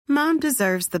Mom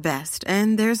deserves the best,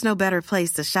 and there's no better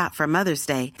place to shop for Mother's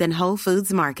Day than Whole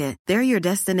Foods Market. They're your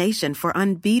destination for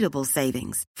unbeatable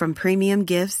savings, from premium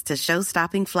gifts to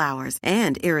show-stopping flowers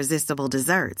and irresistible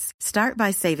desserts. Start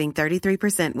by saving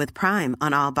 33% with Prime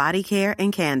on all body care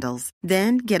and candles.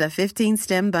 Then get a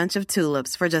 15-stem bunch of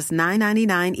tulips for just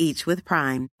 $9.99 each with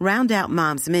Prime. Round out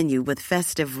Mom's menu with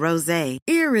festive rosé,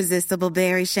 irresistible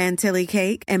berry chantilly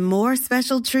cake, and more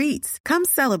special treats. Come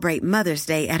celebrate Mother's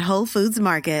Day at Whole Foods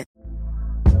Market.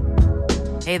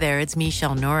 Hey there, it's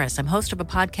Michelle Norris. I'm host of a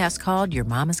podcast called Your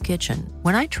Mama's Kitchen.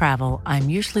 When I travel, I'm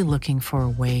usually looking for a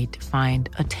way to find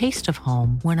a taste of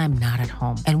home when I'm not at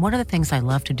home. And one of the things I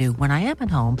love to do when I am at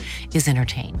home is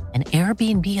entertain. And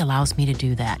Airbnb allows me to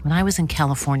do that. When I was in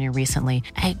California recently,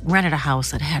 I rented a house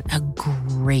that had a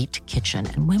great kitchen.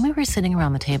 And when we were sitting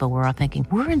around the table, we were all thinking,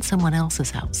 we're in someone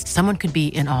else's house. Someone could be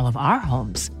in all of our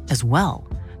homes as well.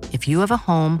 If you have a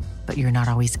home, but you're not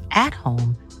always at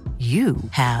home, you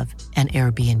have an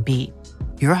Airbnb.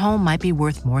 Your home might be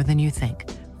worth more than you think.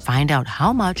 Find out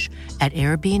how much at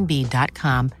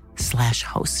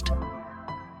airbnb.com/host. Down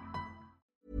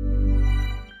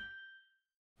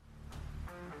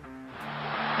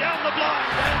the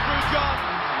blind, Andrew John.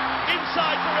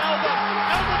 Inside for Albert.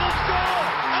 Albert will score.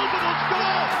 Albert will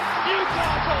score.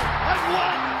 Newcastle have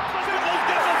won. Fiddler's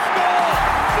going to score.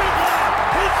 Fiddler,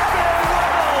 it's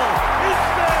farewell. It's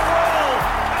farewell.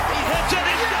 And he hits it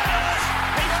in Dallas.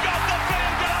 He's got the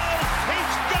field goal.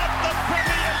 He's got the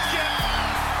premiership.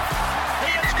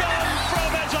 He has gone from,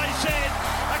 as I said,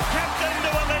 a captain to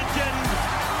a legend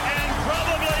and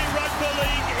probably rugby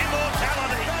league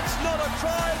immortality. That's not a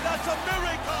try, that's a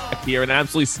miracle. Here and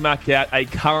absolutely smack out a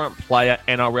current player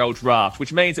NRL draft,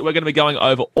 which means that we're going to be going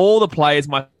over all the players,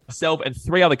 myself and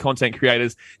 3 other content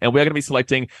creators, and we're going to be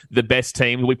selecting the best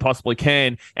team we possibly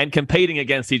can and competing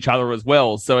against each other as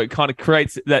well. So it kind of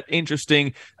creates that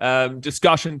interesting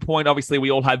discussion point. Obviously, we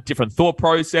all have different thought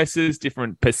processes,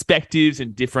 different perspectives,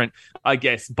 and different, I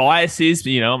guess, biases.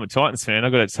 You know, I'm a Titans fan.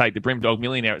 I've got to take the Brimdog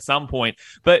Millionaire at some point.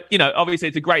 But, you know, obviously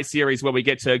it's a great series where we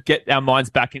get to get our minds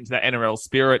back into that NRL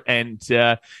spirit, and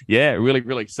yeah, really,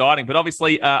 really exciting. But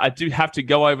obviously, I do have to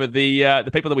go over the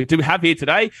people that we do have here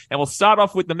today, and we'll start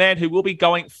off with the man who will be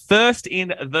going first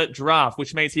in the draft,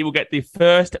 which means he will get the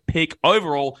first pick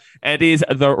overall, and it is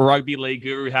the Rugby League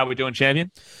Guru. How are we doing, champion?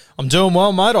 I'm doing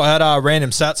well, mate. I had a random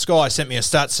stats guy sent me a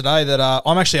stats today that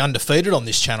I'm actually undefeated on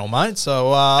this channel, mate.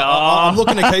 So I'm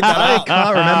looking to keep that up. I can't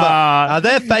remember. Are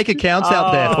there fake accounts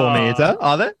out there for me? Is there?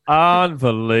 Are there?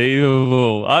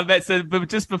 Unbelievable. But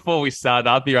just before we start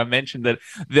up here, I mentioned that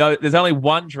there's only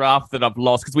one draft that I've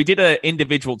lost because we did an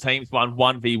individual teams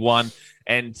 1v1.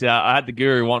 And I had the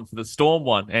Guru one for the Storm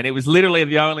one, and it was literally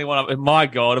the only one. My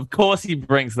God, of course he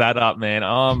brings that up, man.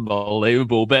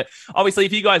 Unbelievable. But obviously,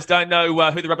 if you guys don't know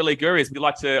who the Rugby League Guru is, we'd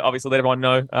like to obviously let everyone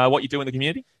know what you do in the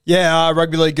community. Yeah,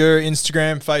 Rugby League Guru,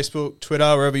 Instagram, Facebook,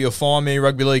 Twitter, wherever you'll find me.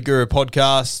 Rugby League Guru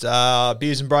podcast,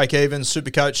 Beers and Break Even,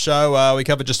 Supercoach show. We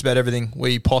cover just about everything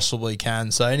we possibly can.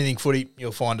 So anything footy,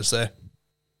 you'll find us there.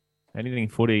 Anything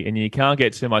footy, and you can't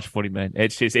get too much footy, man.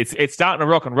 It's just it's starting to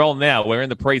rock and roll now. We're in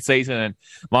the preseason, and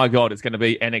my God, it's going to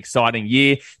be an exciting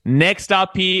year. Next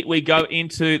up here, we go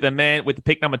into the man with the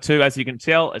pick number 2. As you can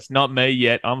tell, it's not me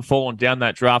yet. I'm falling down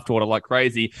that draft order like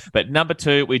crazy. But number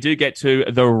 2, we do get to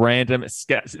the random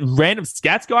stats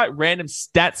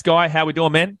guy. How we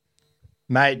doing, man?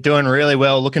 Mate, doing really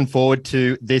well. Looking forward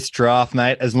to this draft,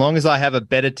 mate. As long as I have a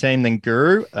better team than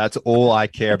Guru, that's all I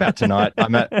care about tonight.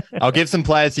 I'll give some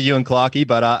players to you and Clarkey,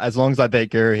 but as long as I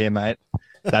beat Guru here, mate,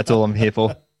 that's all I'm here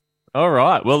for. All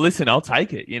right. Well, listen, I'll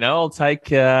take it. You know, I'll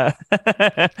take as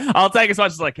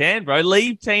much as I can, bro.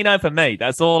 Leave Tino for me.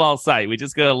 That's all I'll say. We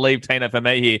just got to leave Tino for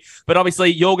me here. But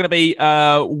obviously, you're going to be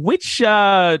which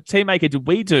team maker did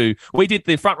we do? We did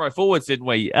the front row forwards, didn't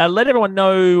we? Let everyone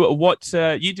know what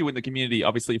you do in the community,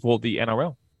 obviously, for the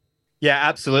NRL. Yeah,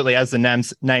 absolutely. As the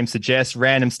name suggests,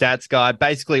 random stats guy.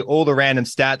 Basically, all the random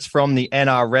stats from the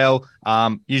NRL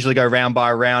usually go round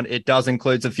by round. It does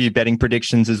include a few betting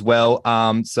predictions as well.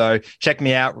 So check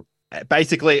me out.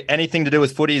 Basically, anything to do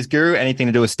with footy is Guru. Anything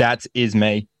to do with stats is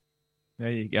me.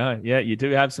 There you go. Yeah, you do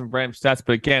have some random stats.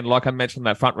 But again, like I mentioned,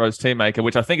 that front row's team maker,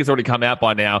 which I think has already come out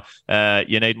by now,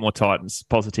 you need more Titans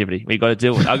positivity. We got to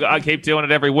do it. I keep doing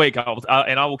it every week, and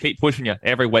I will keep pushing you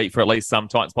every week for at least some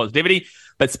Titans positivity.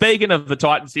 But speaking of the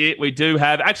Titans here, we do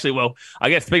have actually, well, I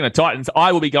guess speaking of Titans,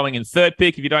 I will be going in third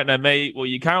pick. If you don't know me, well,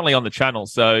 you're currently on the channel,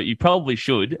 so you probably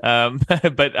should.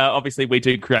 But obviously, we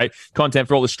do create content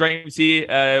for all the streams here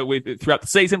throughout the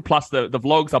season, plus the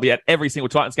vlogs. I'll be at every single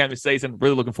Titans game this season.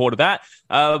 Really looking forward to that.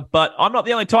 But I'm not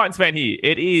the only Titans fan here.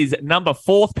 It is number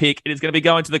 4th pick. It is going to be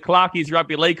going to the Clarkies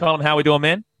Rugby League column. How are we doing,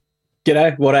 man?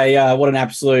 G'day. What an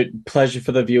absolute pleasure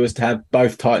for the viewers to have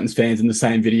both Titans fans in the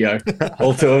same video.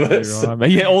 All two of us.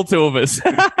 Right, yeah, all two of us.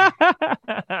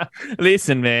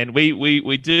 Listen, man,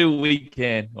 we do what we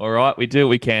can. All right, we do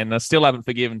what we can. I still haven't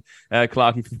forgiven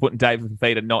Clarkey for putting David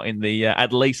Fifita not in the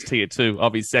at least tier 2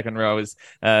 of his second rowers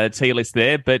tier list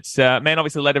there. But man,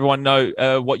 obviously let everyone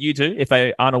know what you do if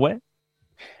they aren't aware.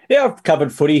 Yeah, I've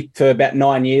covered footy for about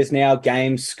 9 years now.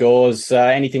 Games, scores,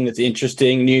 anything that's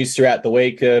interesting, news throughout the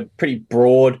week. Pretty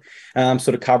broad sort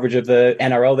of coverage of the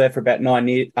NRL there for about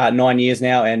 9 years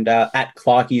now. And at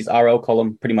Clarkey's RL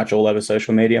column, pretty much all over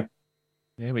social media.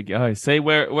 There we go. See,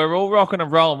 we're all rocking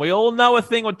and rolling. We all know a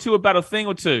thing or two about a thing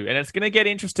or two, and it's going to get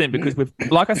interesting because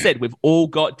like I said, we've all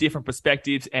got different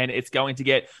perspectives, and it's going to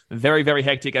get very, very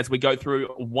hectic as we go through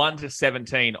 1 to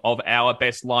 17 of our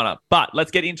best lineup. But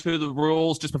let's get into the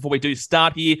rules just before we do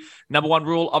start here. Number 1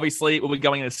 rule, obviously, we'll be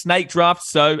going in a snake draft.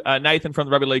 So Nathan from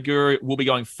the Rugby League Guru will be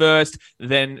going first,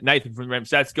 then Nathan from the Rem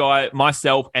Stats Guy,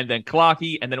 myself, and then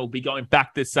Clarkey, and then it'll be going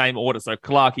back the same order. So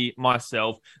Clarkey,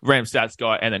 myself, Rem Stats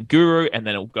Guy, and then Guru, and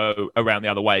then it'll go around the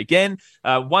other way again.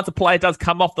 Once a player does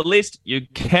come off the list, you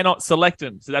cannot select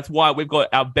him. So that's why we've got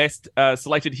our best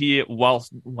selected here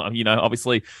whilst,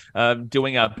 obviously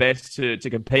doing our best to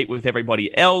compete with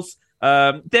everybody else.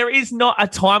 There is not a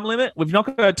time limit. We've not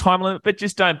got a time limit, but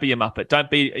just don't be a muppet. Don't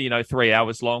be, 3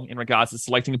 hours long in regards to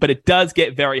selecting, but it does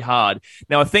get very hard.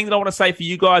 Now, a thing that I want to say for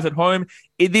you guys at home,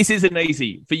 this isn't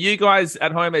easy. For you guys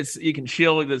at home, you can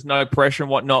chill. There's no pressure and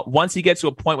whatnot. Once you get to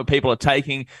a point where people are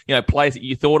taking, plays that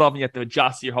you thought of and you have to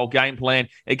adjust your whole game plan,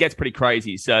 it gets pretty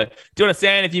crazy. So do you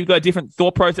understand? If you've got a different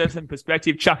thought process and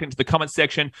perspective, chuck it into the comment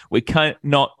section. We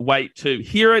cannot wait to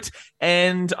hear it.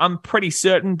 And I'm pretty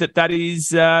certain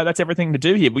that's everything to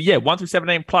do here. But yeah, 1 through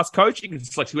 17 plus coach. You can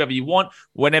select whoever you want,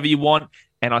 whenever you want.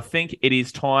 And I think it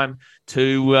is time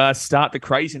to start the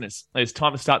craziness. It's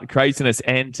time to start the craziness.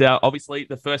 And obviously,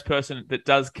 the first person that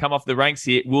does come off the ranks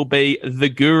here will be the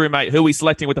Guru, mate. Who are we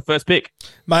selecting with the first pick?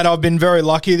 Mate, I've been very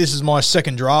lucky. This is my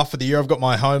second draft for the year. I've got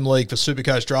my home league for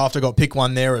Supercoach Draft. I got pick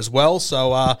 1 there as well.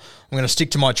 So I'm going to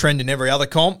stick to my trend in every other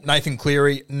comp. Nathan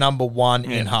Cleary, number 1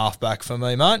 in halfback for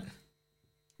me, mate.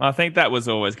 I think that was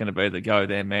always going to be the go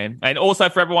there, man. And also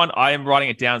for everyone, I am writing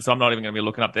it down, so I'm not even going to be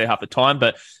looking up there half the time.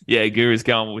 But yeah, Guru's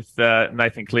going with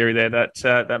Nathan Cleary there.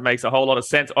 That makes a whole lot of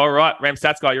sense. All right, Ram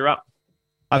Stats Guy, you're up.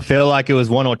 I feel like it was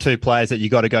 1 or 2 players that you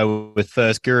got to go with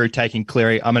first. Guru taking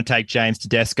Cleary. I'm going to take James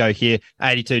Tedesco here.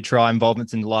 82 try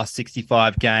involvements in the last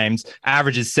 65 games.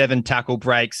 Averages 7 tackle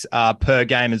breaks per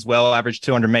game as well. Average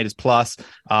 200 meters plus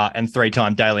and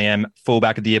 3-time Daily M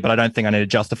fullback of the year. But I don't think I need to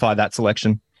justify that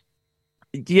selection.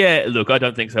 Yeah, look, I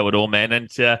don't think so at all, man. And,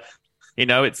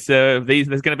 there's going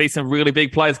to be some really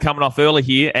big players coming off early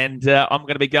here. And I'm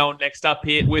going to be going next up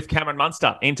here with Cameron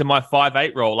Munster into my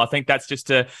 5'8" role. I think that's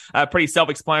just a pretty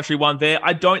self-explanatory one there.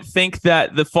 I don't think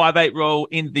that the 5'8" role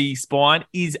in the spine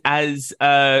is has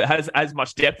as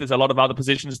much depth as a lot of other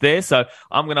positions there. So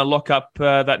I'm going to lock up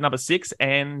that number 6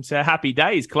 and happy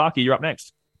days. Clarkey, you're up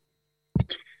next.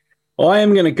 I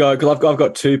am going to go, because I've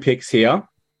got 2 picks here.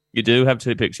 You do have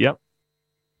 2 picks, yep.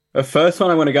 The first one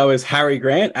I'm going to go is Harry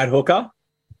Grant at hooker.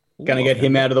 Going to get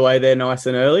him out of the way there nice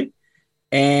and early.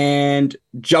 And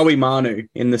Joey Manu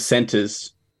in the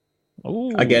centres.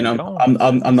 Ooh, again, I'm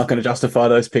not going to justify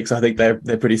those picks. I think they're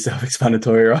pretty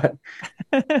self-explanatory,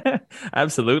 right?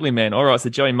 Absolutely, man. All right, so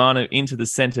Joey Manu into the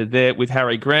centre there with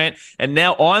Harry Grant. And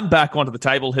now I'm back onto the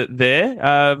table there.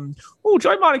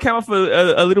 Joey Manu came off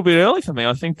a little bit early for me.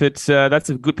 I think that that's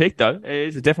a good pick, though.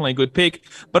 It's definitely a good pick.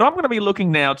 But I'm going to be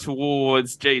looking now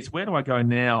towards, where do I go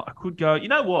now? I could go, you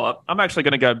know what? I'm actually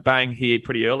going to go bang here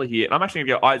pretty early here. I'm actually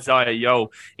going to go Isaiah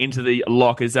Yeo into the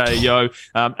lock. Isaiah Yeo,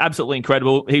 absolutely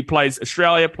incredible. He plays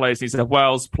Australia, plays New South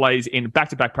Wales, plays in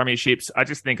back-to-back premierships. I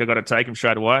just think I've got to take him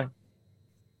straight away.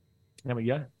 There we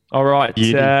go. All right.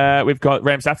 We've got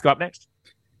Ram Stats up next.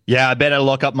 Yeah, I better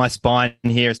lock up my spine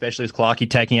here, especially as Clarkey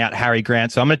taking out Harry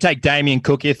Grant. So I'm going to take Damien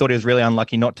Cook here. Thought he was really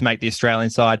unlucky not to make the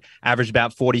Australian side. Averaged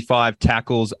about 45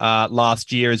 tackles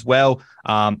last year as well.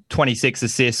 26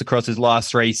 assists across his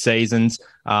last 3 seasons.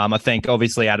 I think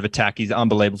obviously out of attack, he's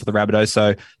unbelievable for the Rabbitohs.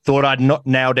 So thought I'd not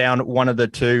nail down one of the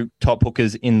 2 top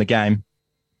hookers in the game.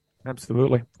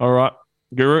 Absolutely. All right.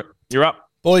 Guru, you're up.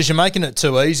 Boys, you're making it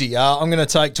too easy. I'm going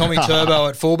to take Tommy Turbo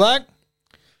at fullback.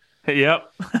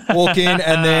 Yep. Walk in,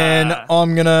 and then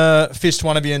I'm going to fist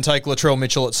one of you and take Latrell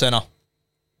Mitchell at centre.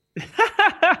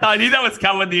 I knew that was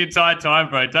coming the entire time,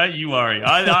 bro. Don't you worry.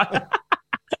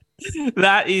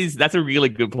 That's a really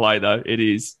good play, though. It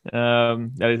is.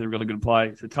 That is a really good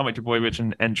play. So Tommy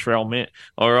Trbojevic and Trell Mitt.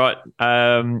 All right.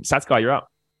 Sats guy, you're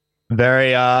up.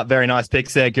 Very nice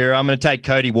picks there, Guru. I'm going to take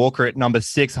Cody Walker at number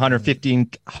 6,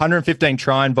 115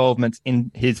 try involvements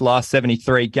in his last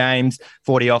 73 games,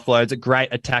 40 offloads, a great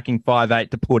attacking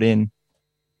 5'8" to put in.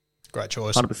 Great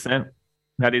choice. 100%.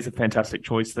 That is a fantastic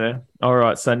choice there. All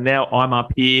right, so now I'm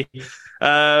up here.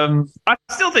 I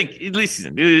still think,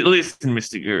 listen,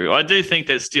 Mr. Guru, I do think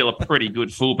there's still a pretty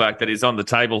good fullback that is on the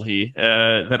table here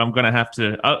that I'm going to have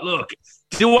to look.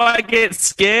 Do I get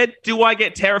scared? Do I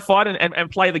get terrified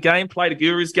and play the game, play the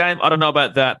Guru's game? I don't know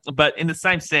about that. But in the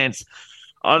same sense,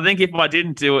 I think if I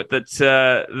didn't do it,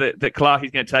 that Clark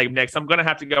is going to take him next. I'm going to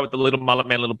have to go with the little mullet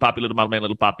man, little puppy, little mullet man,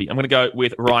 little puppy. I'm going to go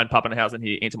with Ryan Pappenhausen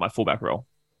here into my fullback role.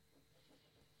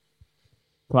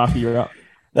 Clark, you're up.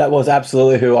 That was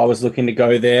absolutely who I was looking to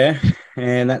go there.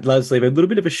 And that does leave a little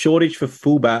bit of a shortage for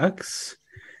fullbacks.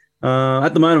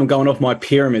 At the moment, I'm going off my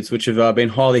pyramids, which have been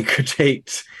highly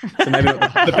critiqued. So maybe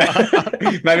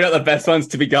not the best ones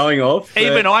to be going off.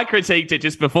 Even I critiqued it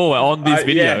just before on this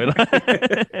video.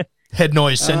 Yeah. Head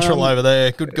noise central over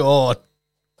there. Good God.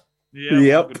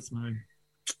 Yep.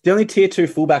 The only tier 2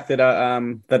 fullback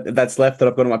that's left that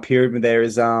I've got on my pyramid there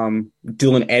is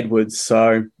Dylan Edwards.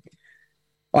 So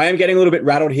I am getting a little bit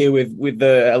rattled here with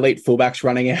the elite fullbacks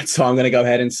running out. So I'm going to go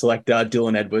ahead and select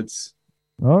Dylan Edwards.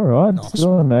 All right, nice.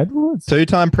 Dylan Edwards.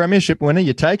 2-time premiership winner.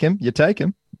 You take him.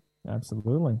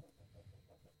 Absolutely.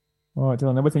 All right,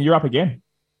 Dylan Edwards, and you're up again.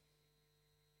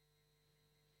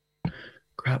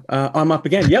 Crap. I'm up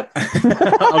again. Yep.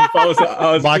 I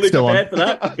was Mike's still prepared for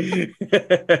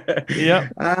that. Yeah.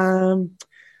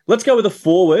 Let's go with a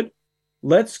forward.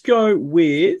 Let's go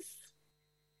with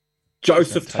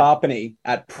Joseph Tarpany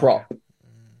at prop.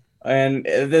 And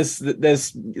there's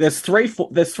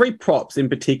three props in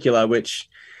particular, which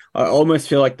I almost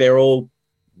feel like they're all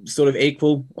sort of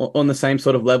equal on the same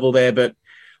sort of level there. But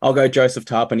I'll go Joseph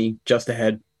Tarpany just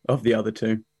ahead of the other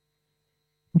two.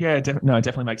 Yeah, it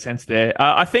definitely makes sense there.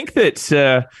 I think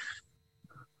that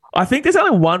I think there's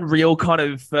only one real kind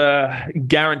of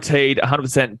guaranteed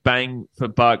 100% bang for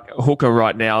buck hooker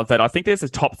right now that I think there's a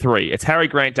top 3. It's Harry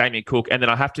Grant, Damien Cook, and then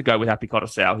I have to go with Api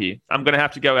Kotosau here. I'm going to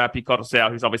have to go Api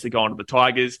Kotosau, who's obviously gone to the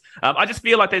Tigers. I just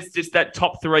feel like there's just that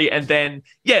top 3, and then,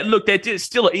 yeah, look, there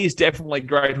still is definitely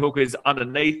great hookers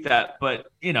underneath that, but,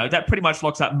 you know, that pretty much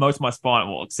locks up most of my spine,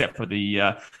 well, except for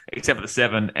the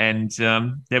 7, and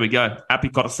there we go. Api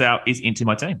Kotosau is into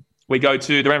my team. We go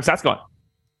to the Random Stats guy.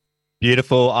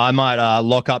 Beautiful. I might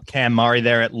lock up Cam Murray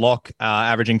there at lock,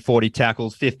 averaging 40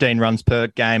 tackles, 15 runs per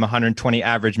game, 120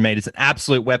 average meters. An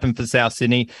absolute weapon for South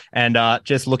Sydney. And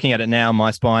just looking at it now,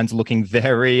 my spine's looking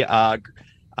very,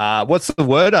 what's the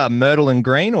word? Myrtle and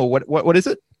green, or what is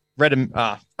it? Red and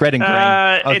green.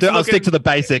 I'll stick to the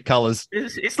basic colours.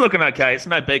 It's looking okay. It's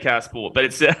no big house sport, but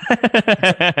it's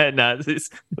it's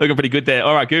looking pretty good there.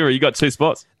 All right, Guru, you got 2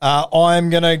 spots. I'm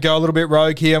going to go a little bit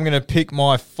rogue here. I'm going to pick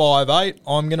my 5'8".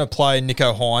 I'm going to play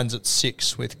Nicho Hynes at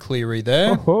 6 with Cleary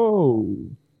there. Oh,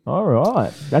 all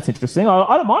right. That's interesting.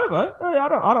 I don't mind a vote. I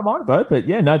don't mind a vote, but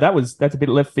yeah, no, that's a bit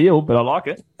left field, but I like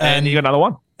it. And you got another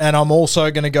one. And I'm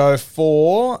also going to go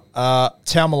for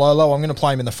Taumalolo. I'm going to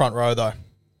play him in the front row though.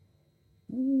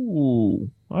 Ooh,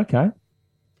 okay.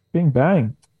 Bing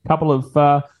bang. Couple of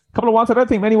ones I don't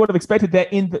think many would have expected there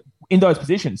in those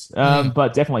positions.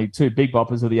 But definitely 2 big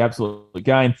boppers of the absolute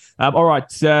game. All right,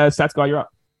 Stats guy, you're up.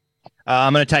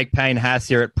 I'm going to take Payne Haas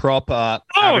here at prop,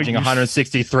 averaging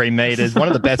 163 meters. One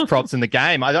of the best props in the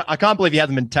game. I can't believe he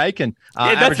hasn't been taken.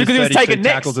 That's because he was taken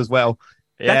tackles next as well.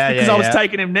 That's because I was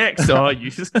taking him next.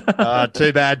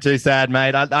 Too bad, too sad,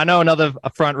 mate. I know another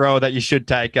front row that you should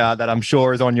take that I'm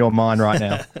sure is on your mind right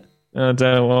now.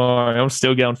 Don't worry. I'm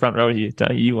still going front row here.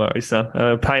 Don't you worry,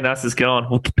 son. Payne Haas is gone.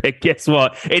 Well, guess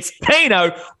what? It's Tino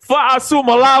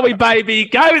Fa'asuamaleaui, baby.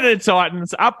 Go to the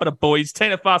Titans. Up for the boys.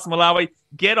 Tino Fa'asuamaleaui.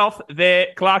 Get off there.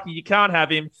 Clarky, you can't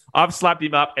have him. I've slapped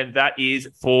him up, and that is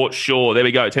for sure. There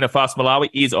we go. Tino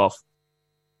Fa'asuamaleaui is off.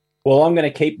 Well, I'm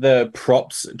going to keep the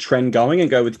props trend going and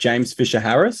go with James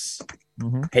Fisher-Harris.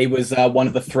 Mm-hmm. He was one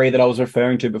of the 3 that I was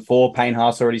referring to before. Payne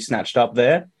Haas already snatched up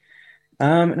there.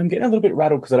 And I'm getting a little bit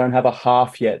rattled because I don't have a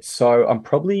half yet. So I'm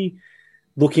probably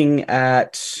looking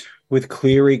at, with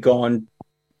Cleary gone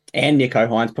and Nicho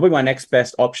Hynes, probably my next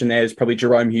best option there is probably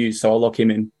Jerome Hughes. So I'll lock him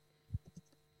in.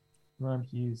 Jerome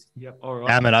Hughes. Yep. All right.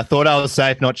 Damn it. I thought I was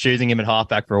safe not choosing him at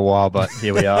halfback for a while, but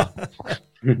here we are.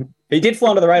 He did fly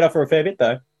under the radar for a fair bit,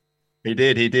 though. He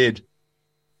did. He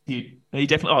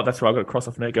definitely. Oh, that's right. I got to cross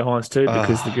off Nicho Hynes too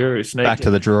because the Guru sneaked. Back to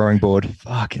the drawing board.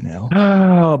 Fucking hell.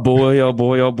 Oh boy.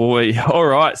 All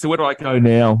right. So where do I go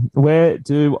now?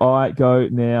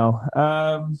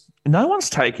 No one's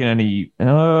taken any.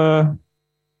 I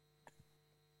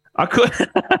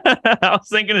was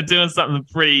thinking of doing something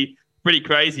pretty pretty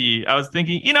crazy. I was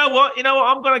thinking, you know what?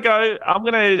 I'm gonna go. I'm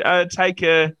gonna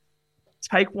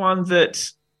take one that.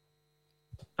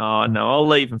 Oh no, I'll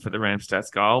leave him for the Rams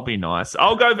stats guy. I'll be nice.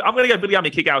 I'm gonna go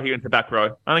Viliami Kikau here in the back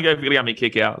row. I'm gonna go Viliami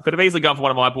Kikau. Could have easily gone for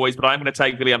one of my boys, but I'm gonna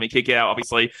take Viliami Kikau.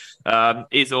 Obviously,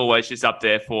 is always just up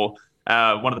there for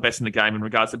one of the best in the game in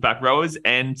regards to back rowers.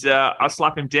 And I'll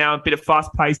slap him down. Bit of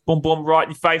fast pace, boom, boom, right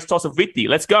in your face, toss of Vitti.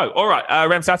 Let's go. All right,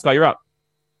 Rams stats guy, you're up.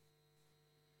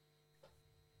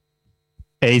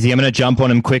 Easy. I'm going to jump on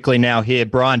him quickly now here.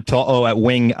 Brian To'o at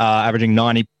wing, averaging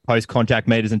 90 post-contact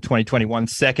meters in 2021.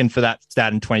 Second for that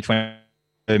stat in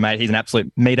 2022, mate. He's an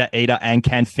absolute meter eater and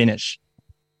can finish.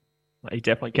 He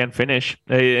definitely can finish.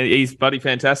 He's bloody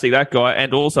fantastic, that guy.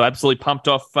 And also absolutely pumped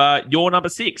off your number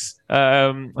 6.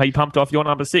 He pumped off your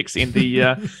number 6 in the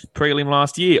prelim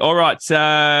last year. All right,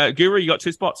 Guru, you got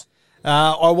 2 spots.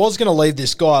 I was going to leave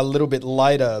this guy a little bit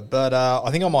later, but I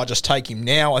think I might just take him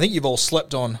now. I think you've all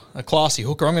slept on a classy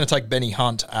hooker. I'm going to take Benny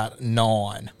Hunt at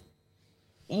 9.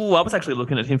 Oh, I was actually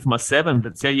looking at him for my 7,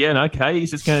 but okay.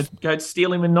 He's just going to go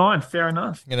steal him in 9. Fair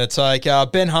enough. I'm going to take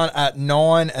Ben Hunt at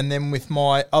 9, and then with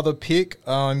my other pick,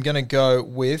 I'm going to go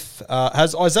with...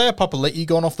 has Isaiah Papali'i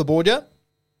gone off the board yet?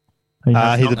 He's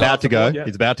about to go.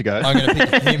 He's about to go. I'm going to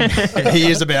pick him.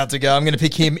 He is about to go. I'm going to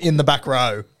pick him in the back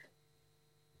row.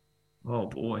 Oh,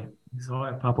 boy.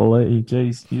 Isaiah Papali'i.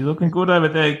 Jeez, he's looking good over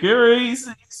there. Guru, he's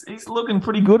looking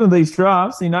pretty good in these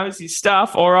drafts. He knows his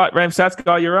stuff. All right, Ram Stats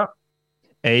guy, you're up.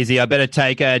 Easy. I better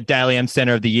take a Daily M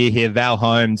Centre of the Year here. Val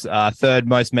Holmes, third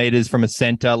most meters from a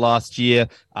centre last year,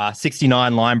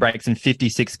 69 line breaks in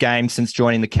 56 games since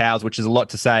joining the Cows, which is a lot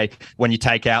to say when you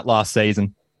take out last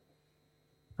season.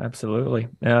 Absolutely.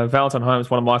 Valentine Holmes,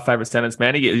 one of my favourite centres,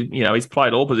 man. He's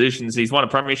played all positions. He's won a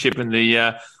premiership in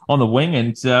the on the wing, and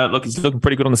he's looking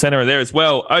pretty good on the centre there as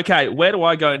well. Okay, where do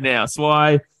I go now?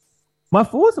 So my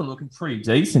forwards are looking pretty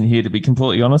decent here, to be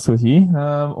completely honest with you.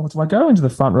 Or do I go into the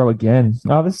front row again?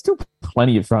 There's still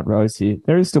plenty of front rows here.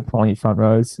 There is still plenty of front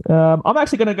rows. I'm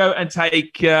actually going to go and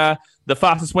take the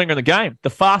fastest winger in the game, the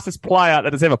fastest player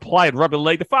that has ever played rugby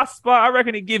league, the fastest player. I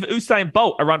reckon he'd give Usain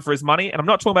Bolt a run for his money. And I'm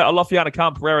not talking about Alofiana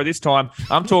Khan-Pereira this time.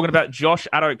 I'm talking about Josh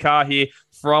Adokar here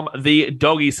from the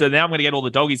Doggies. So now I'm going to get all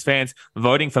the Doggies fans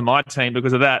voting for my team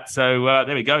because of that. So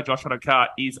there we go. Josh Adokar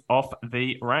is off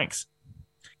the ranks.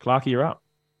 Clarky, you're up.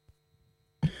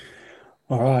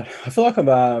 All right. I feel like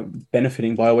I'm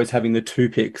benefiting by always having the 2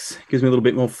 picks. It gives me a little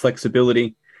bit more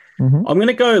flexibility. Mm-hmm. I'm going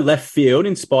to go left field,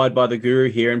 inspired by the Guru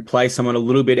here, and play someone a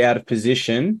little bit out of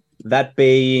position, that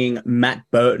being Matt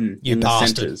Burton in the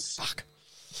centres. Fuck.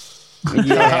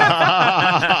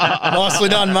 Yeah. Nicely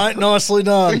done, mate. Nicely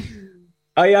done.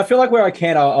 Oh, yeah, I feel like where I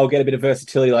can, I'll get a bit of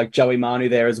versatility like Joey Manu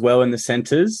there as well in the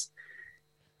centres.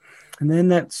 And then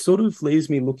that sort of leaves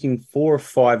me looking for a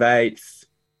 5/8.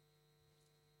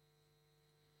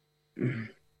 I'm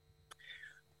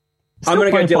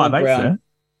going to go Dylan Brown.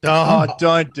 Oh,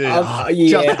 don't do that.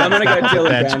 I'm going to go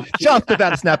Dylan Brown. Just about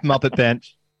to snap him up at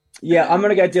bench. Yeah, I'm going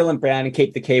to go Dylan Brown and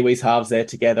keep the Kiwis halves there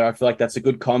together. I feel like that's a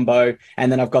good combo.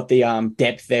 And then I've got the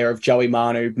depth there of Joey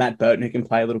Manu, Matt Burton, who can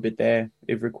play a little bit there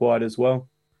if required as well.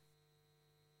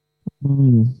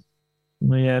 Well,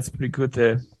 yeah, that's pretty good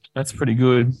there. That's pretty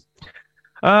good.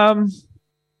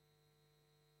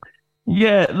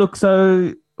 Yeah, look,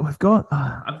 so we've got...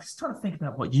 I'm just trying to think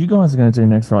about what you guys are going to do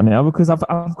next right now, because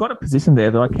I've got a position there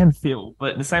that I can fill,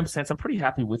 but in the same sense, I'm pretty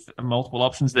happy with multiple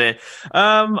options there.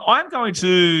 I'm going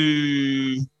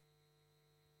to...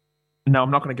 No, I'm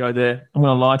not going to go there. I'm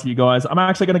going to lie to you guys. I'm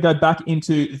actually going to go back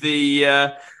into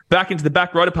the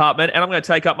back row department, and I'm going to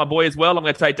take up my boy as well. I'm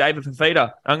going to take David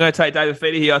Fifita. I'm going to take David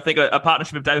Fifita here. I think a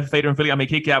partnership of David Fifita and Viliami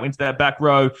Kikau into that back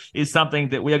row is something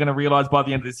that we are going to realise by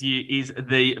the end of this year is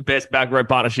the best back row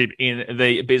partnership in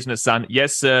the business, son.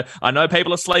 Yes, sir. I know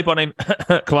people asleep on him,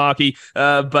 Clarky,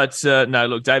 but no,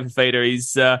 look, David Fifita,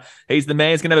 he's the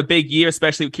man. He's going to have a big year,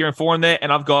 especially with Kieran Foran there,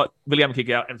 and I've got Viliami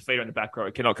Kikau and Fifita in the back row.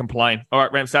 I cannot complain. All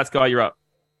right, Ram Stats guy, you're up.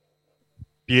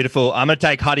 Beautiful. I'm going to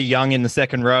take Huddy Young in the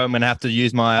second row. I'm going to have to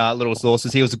use my little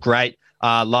sources. He was great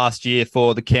last year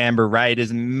for the Canberra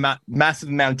Raiders. Massive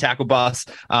amount of tackle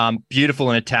bust. Beautiful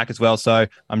in attack as well. So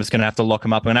I'm just going to have to lock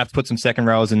him up. I'm going to have to put some second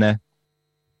rowers in there.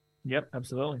 Yep,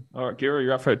 absolutely. All right, Guru,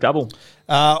 you're up for a double.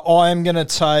 I'm going to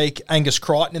take Angus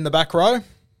Crichton in the back row.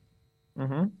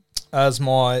 Mm-hmm. As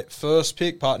my first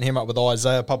pick, partner him up with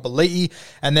Isaiah Papali'i.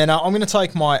 And then I'm going to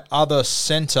take my other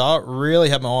centre, really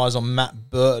have my eyes on Matt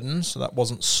Burton, so that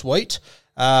wasn't sweet.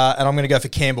 And I'm going to go for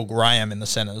Campbell Graham in the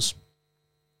centres.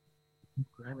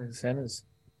 Graham in the centres.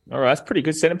 All right, that's pretty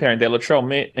good centre pairing there. Latrell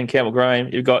Mitt and Campbell Graham.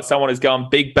 You've got someone who's going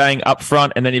big bang up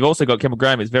front, and then you've also got Campbell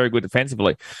Graham who's very good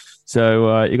defensively.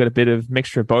 So you've got a bit of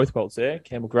mixture of both worlds there.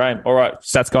 Campbell Graham. All right,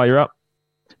 Stats guy, you're up.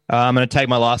 I'm going to take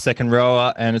my last second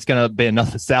rower, and it's going to be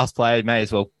another South player. May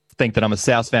as well think that I'm a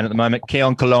South fan at the moment.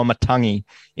 Keon Koloamatangi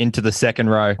into the second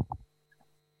row.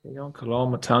 Keon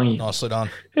Koloamatangi. Nicely done.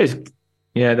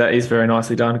 Yeah, that is very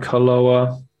nicely done.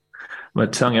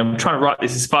 Koloamatangi. I'm trying to write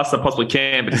this as fast as I possibly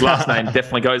can, but his last name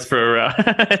definitely goes for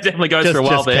for a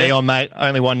while there. Keon, mate.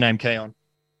 Only one name, Keon.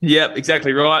 Yep,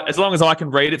 exactly right. As long as I can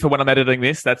read it for when I'm editing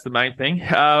this, that's the main thing.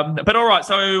 But all right,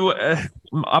 so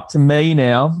up to me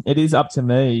now. It is up to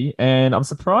me, and I'm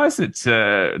surprised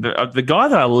that the guy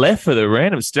that I left for the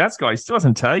random stats guy, he still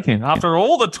hasn't taken. After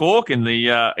all the talk in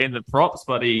the props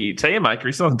buddy tier maker,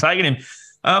 he still hasn't taken him.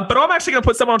 But I'm actually going to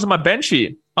put someone onto my bench here.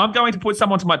 I'm going to put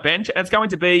someone to my bench, and it's going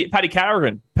to be Paddy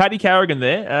Carrigan. Paddy Carrigan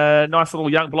there, nice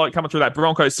little young bloke coming through that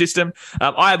Broncos system.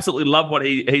 I absolutely love what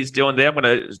he's doing there. I'm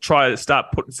going to try to start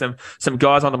putting some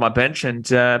guys onto my bench, and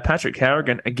Patrick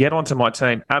Carrigan, get onto my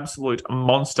team. Absolute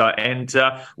monster, and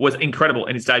was incredible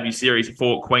in his debut series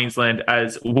for Queensland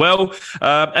as well.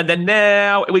 And then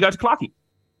now we go to Clarkie.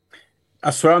 I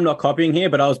swear I'm not copying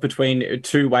here, but I was between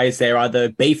two ways there, either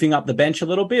beefing up the bench a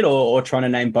little bit or trying to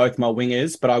name both my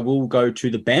wingers, but I will go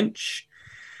to the bench.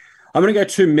 I'm going to go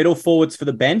two middle forwards for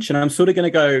the bench, and I'm sort of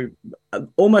going to go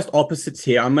almost opposites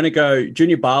here. I'm going to go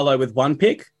Junior Barlow with one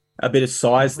pick, a bit of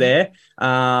size there,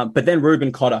 but then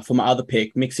Ruben Cotter for my other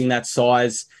pick, mixing that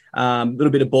size, a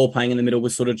little bit of ball playing in the middle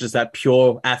with sort of just that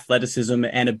pure athleticism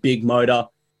and a big motor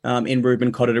in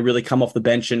Ruben Cotter to really come off the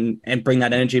bench and bring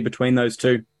that energy between those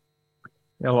two.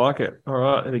 I like it. All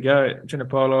right, there we go.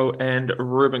 Gianopolo and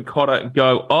Ruben Cotter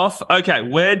go off. Okay,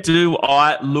 where do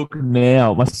I look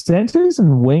now? My centres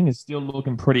and wing is still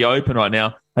looking pretty open right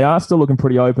now. They are still looking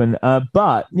pretty open.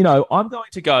 But, I'm going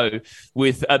to go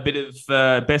with a bit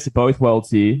of best of both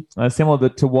worlds here, similar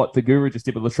to what the Guru just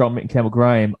did with Latrell Mitt and Campbell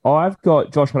Graham. I've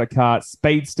got Josh Hodder-Cart,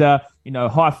 speedster,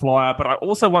 high flyer, but I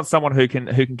also want someone who can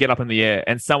get up in the air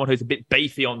and someone who's a bit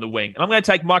beefy on the wing. And I'm going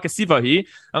to take Micah Sivo here.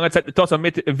 I'm going to take the Toto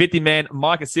Viti man,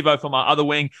 Micah Sivo for my other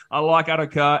wing. I like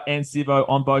Adokar and Sivo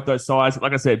on both those sides.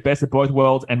 Like I said, best of both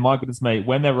worlds, and my goodness me,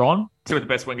 when they're on, two of the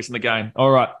best wingers in the game.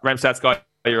 All right, Ramstats guy,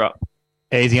 you're up.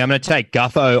 Easy. I'm going to take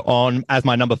Guffo on as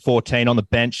my number 14 on the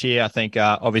bench here. I think,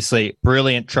 obviously,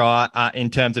 brilliant try in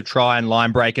terms of try and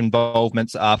line break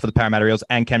involvements for the Parramatta Eels,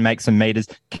 and can make some meters.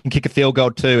 Can kick a field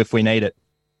goal too if we need it.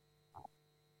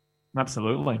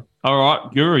 Absolutely. All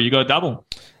right, Guru, you got a double.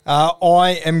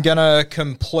 I am going to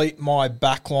complete my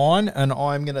back line, and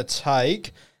I'm going to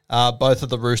take both of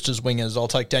the Roosters wingers. I'll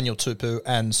take Daniel Tupu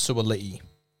and Suali'i.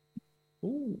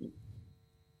 Ooh.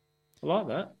 I like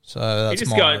that. So that's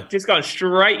just going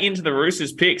straight into the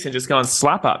Roosters picks and just going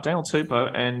slap up Daniel Tupou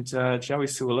and Joey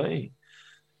Suaalii.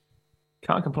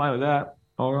 Can't complain with that.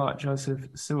 All right, Joseph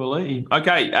Suaalii.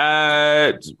 Okay,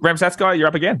 Ramsats guy, you're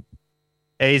up again.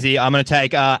 Easy. I'm going to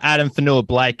take Adam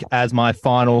Fanua-Blake as my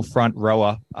final front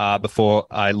rower before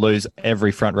I lose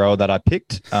every front rower that I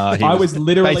picked. I was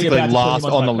literally basically about to last put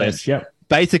him on the my list. bench. Yep.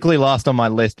 Basically last on my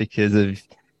list because of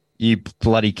you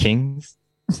bloody Kings.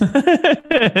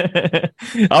 I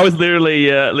was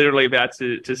literally about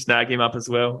to snag him up as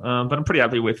well, but I'm pretty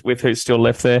happy with who's still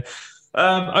left there.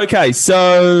 Okay,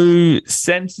 so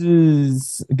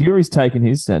centres. Guru's taken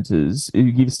his centres.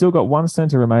 You've still got one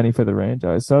centre remaining for the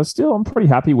Randos, so I'm pretty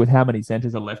happy with how many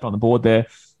centres are left on the board there.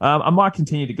 I might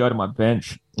continue to go to my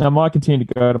bench.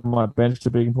 To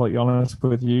be completely honest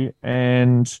with you,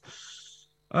 and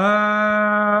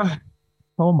oh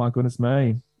my goodness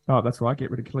me. Oh, that's right.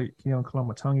 Get rid of Keon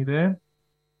Koloamatangi there.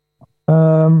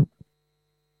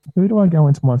 Who do I go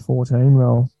into my 14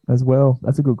 role as well?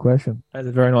 That's a good question. That's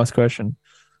a very nice question.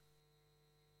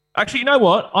 Actually, you know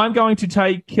what? I'm going to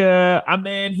take a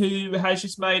man who has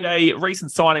just made a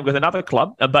recent signing with another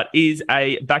club, but is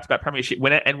a back-to-back premiership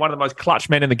winner and one of the most clutch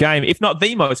men in the game, if not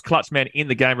the most clutch man in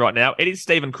the game right now. It is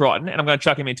Stephen Crichton, and I'm going to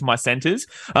chuck him into my centres.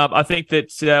 I think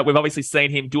that we've obviously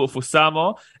seen him do it for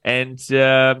Samoa and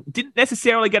didn't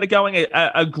necessarily get it going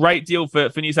a great deal for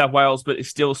New South Wales, but is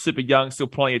still super young, still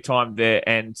plenty of time there.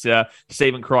 And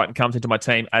Stephen Crichton comes into my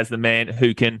team as the man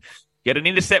who can get an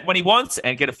intercept when he wants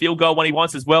and get a field goal when he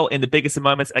wants as well in the biggest of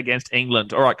moments against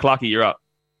England. All right, Clarkie, you're up.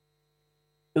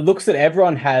 It looks that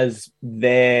everyone has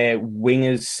their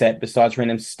wingers set besides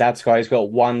random stats guy. He's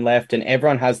got one left, and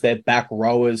everyone has their back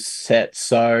rowers set.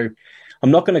 So I'm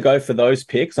not going to go for those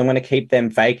picks. I'm going to keep them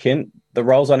vacant. The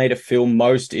roles I need to fill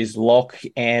most is lock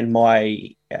and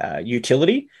my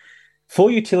utility. For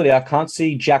utility, I can't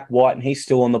see Jack White, and he's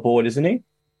still on the board, isn't he?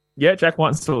 Yeah, Jack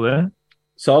White's still there.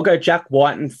 So I'll go Jack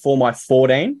Whiten for my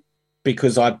 14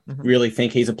 because I really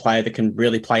think he's a player that can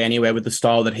really play anywhere with the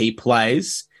style that he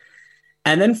plays.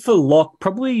 And then for lock,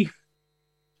 probably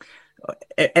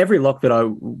every lock that I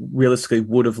realistically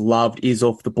would have loved is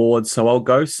off the board. So I'll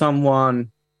go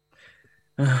someone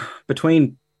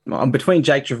between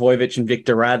Jake Trbojevic and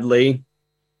Victor Radley.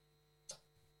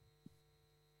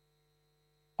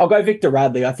 I'll go Victor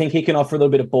Radley. I think he can offer a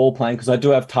little bit of ball playing because I do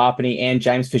have Tarpany and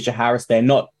James Fisher-Harris there,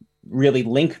 not really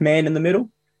link man in the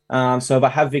middle. So if I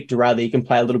have Victor Radley, he can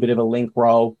play a little bit of a link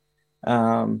role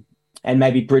and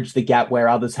maybe bridge the gap where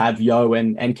others have Yo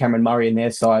and Cameron Murray in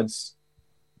their sides.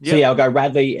 Yep. So, yeah, I'll go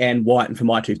Radley and Whiten for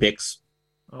my 2 picks.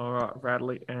 All right,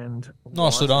 Radley and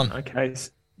Nicely done. Okay.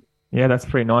 Yeah, that's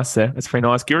pretty nice there. That's pretty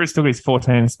nice. Guru's still got his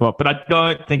 14 spot, but I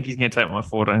don't think he's going to take my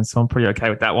 14, so I'm pretty okay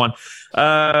with that one.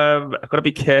 I've got to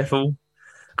be careful.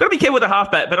 Got to be careful with the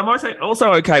halfback, but I'm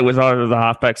also okay with either of the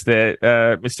halfbacks there,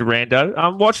 Mr. Rando.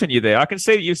 I'm watching you there. I can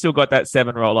see that you've still got that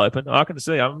 7 roll open. I can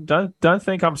see. Don't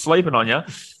think I'm sleeping on you.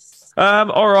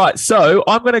 All right, so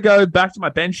I'm going to go back to my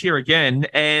bench here again,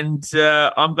 and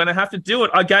I'm going to have to do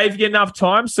it. I gave you enough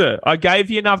time, sir. I gave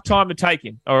you enough time to take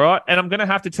him, all right? And I'm going to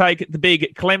have to take the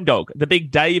big Clem dog, the big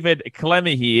David Clemmer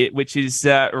here, which is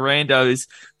Rando's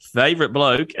favourite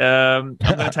bloke. I'm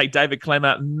going to take David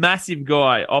Clemmer, massive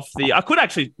guy off the... I could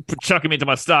actually chuck him into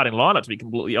my starting lineup, to be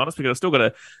completely honest, because I've still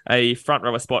got a front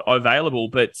rower spot available.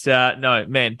 But no,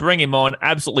 man, bring him on.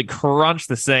 Absolutely crunch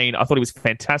the scene. I thought he was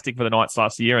fantastic for the Knights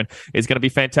last year and is going to be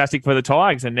fantastic for the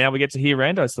Tigers. And now we get to hear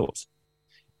Rando's thoughts.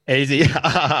 Easy.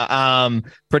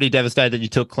 Pretty devastated that you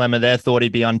took Clemmer there. Thought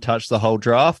he'd be untouched the whole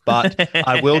draft, but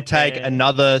I will take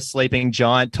another sleeping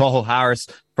giant, Tohu Harris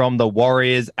from the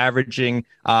Warriors, averaging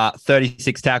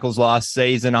 36 tackles last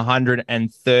season,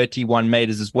 131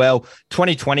 meters as well.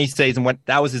 2020 season,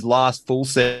 that was his last full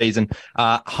season,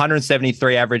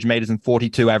 173 average meters and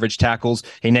 42 average tackles.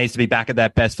 He needs to be back at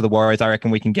that best for the Warriors. I reckon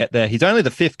we can get there. He's only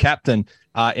the 5th captain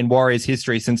in Warriors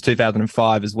history since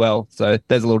 2005 as well. So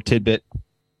there's a little tidbit.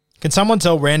 Can someone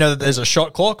tell Rando that there's a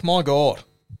shot clock? My God.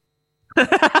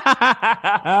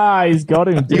 He's got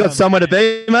him. You got somewhere to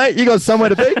be, mate? You got somewhere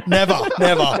to be? Never.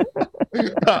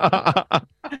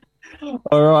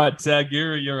 All right,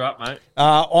 Guru, you're up, mate.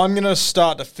 I'm going to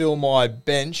start to fill my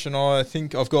bench, and I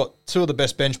think I've got 2 of the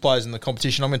best bench players in the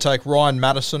competition. I'm going to take Ryan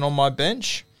Madison on my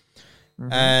bench,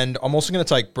 and I'm also going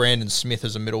to take Brandon Smith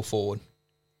as a middle forward.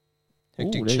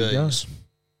 Hectic cheese.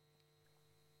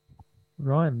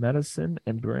 Ryan Madison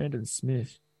and Brandon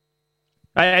Smith.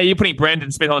 Hey, are you putting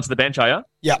Brandon Smith onto the bench, are you?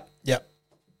 Yep.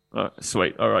 Oh,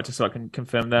 sweet. All right, just so I can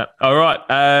confirm that. All right,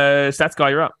 Stats Guy,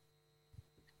 you're up.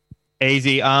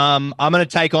 Easy. I'm going to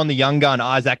take on the young gun,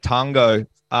 Isaac Tango,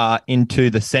 into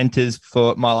the centres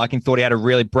for my liking. Thought he had a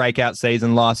really breakout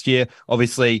season last year.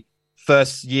 Obviously,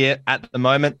 first year at the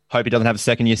moment. Hope he doesn't have a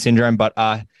second-year syndrome, but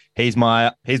he's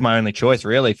my only choice,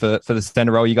 really, for the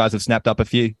centre role. You guys have snapped up a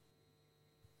few.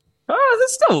 Oh,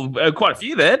 there's still quite a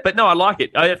few there, but no, I like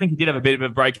it. I think he did have a bit of a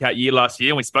breakout year last year,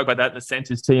 and we spoke about that in the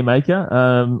Centres Team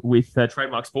Maker with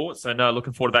Trademark Sports, so no,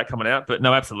 looking forward to that coming out. But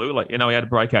no, absolutely. He had a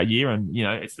breakout year, and,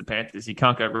 it's the Panthers. You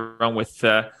can't go wrong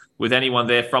with anyone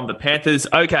there from the Panthers.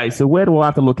 Okay, so where do I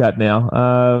have to look at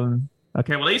now?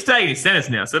 Okay, well, he's taking his centres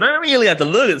now, so I don't really have to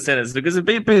look at centres because it'd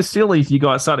be a bit silly if you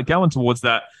guys started going towards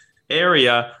that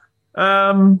area. You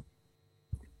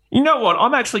know what?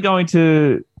 I'm actually going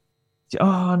to...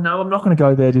 Oh, no, I'm not going to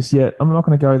go there just yet. I'm not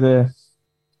going to go there.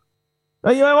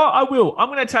 You know what? I will. I'm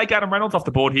going to take Adam Reynolds off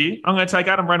the board here. I'm going to take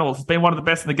Adam Reynolds. He's been one of the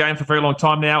best in the game for a very long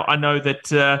time now. I know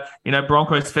that,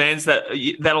 Broncos fans,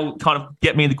 that'll kind of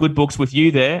get me in the good books with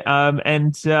you there.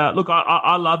 Look,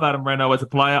 I love Adam Reynolds as a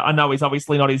player. I know he's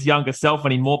obviously not his younger self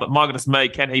anymore, but my goodness me,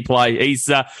 can he play? He's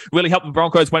really helped the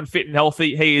Broncos when fit and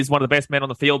healthy. He is one of the best men on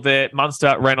the field there.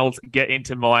 Munster, Reynolds, get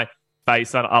into my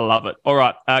face. I love it. All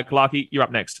right, Clarkey, you're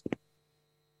up next.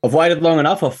 I've waited long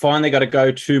enough. I've finally got to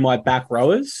go to my back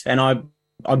rowers, and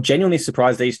I'm genuinely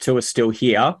surprised these 2 are still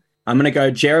here. I'm going to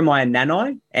go Jeremiah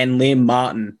Nanai and Liam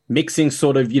Martin, mixing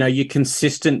sort of, your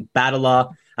consistent battler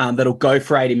that'll go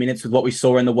for 80 minutes with what we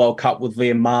saw in the World Cup with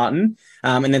Liam Martin.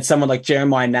 And then someone like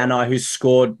Jeremiah Nanai, who's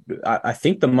scored, I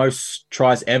think, the most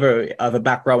tries ever of a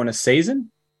back row in a season.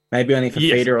 Maybe only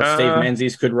Fafita or Steve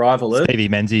Menzies could rival it. Stevie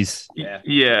Menzies.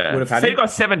 Yeah. Would have had Steve got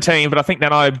 17, but I think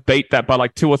that I beat that by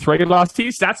like 2 or 3 last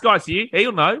year. Stats Guy's here.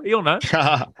 He'll know.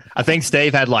 I think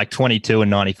Steve had like 22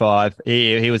 and 95.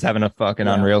 He was having a fucking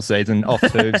unreal season off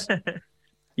twos.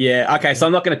 Yeah, okay, so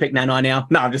I'm not going to pick Nanai now.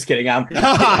 No, I'm just kidding.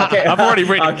 I've already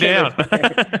written it down.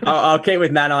 I'll keep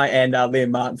with Nanai and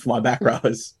Liam Martin for my back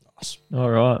rowers. All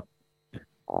right.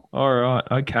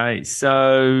 Okay,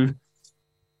 so...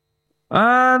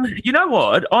 You know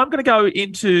what? I'm going to go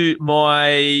into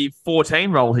my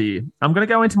 14 role here. I'm going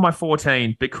to go into my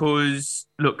 14 because,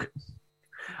 look,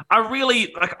 I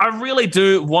really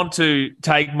do want to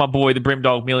take my boy, the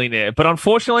Brimdog Millionaire, but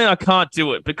unfortunately I can't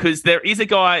do it because there is a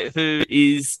guy who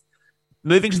is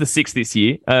moving to the 6 this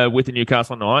year with the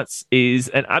Newcastle Knights, is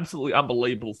an absolutely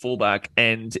unbelievable fullback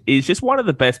and is just one of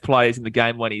the best players in the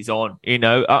game when he's on.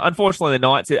 Unfortunately, the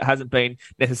Knights, it hasn't been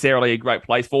necessarily a great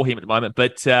place for him at the moment,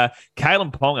 but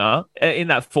Kalen Ponga in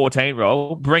that 14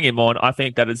 role, bring him on. I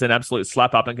think that is an absolute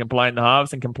slap up and can play in the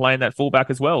halves and can play in that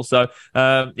fullback as well. So,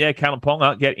 Kalen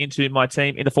Ponga, get into my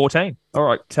team in the 14. All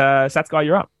right, Sats guy,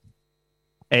 you're up.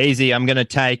 Easy. I'm going to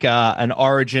take an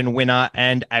Origin winner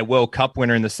and a World Cup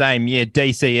winner in the same year,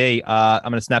 DCE. I'm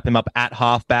going to snap him up at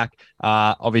halfback.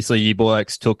 Obviously, you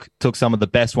blokes took some of the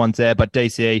best ones there, but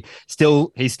DCE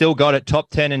he's still got it. Top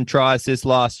 10 in try assists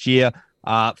last year.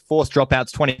 Forced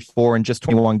dropouts 24 in just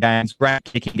 21 games. Great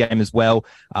kicking game as well.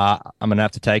 I'm going to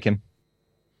have to take him.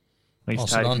 He's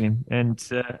taking him. And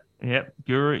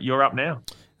you're up now.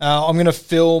 I'm going to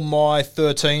fill my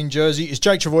 13 jersey. Is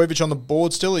Jake Trbojevic on the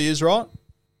board still? He is, right?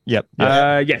 Yep.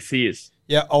 Yes, he is.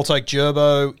 Yeah, I'll take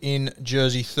Gerbo in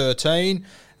jersey 13.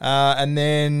 And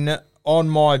then on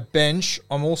my bench,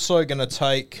 I'm also going to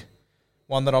take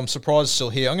one that I'm surprised is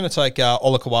still here. I'm going to take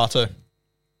Ola Kawato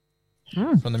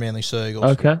from the Manly Sea Eagles.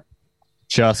 Okay.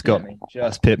 Just got me.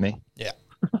 Just pipped me. Yeah.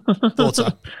 Thought so.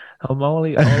 Ola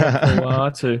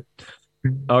Kawato.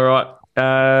 All right.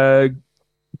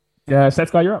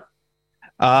 Stats guy, you're up.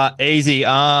 Easy.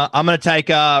 I'm going to take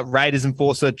Raiders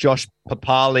enforcer Josh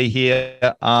Papali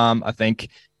here. I think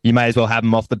you may as well have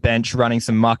him off the bench running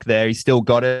some muck there. He's still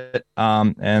got it,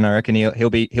 and I reckon he'll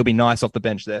be nice off the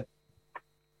bench there.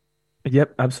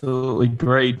 Yep, absolutely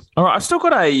agreed. All right, I've still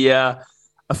got a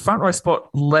front row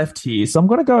spot left here, so I'm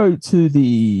going to go to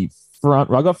the front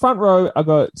row. I got front row. I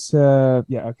got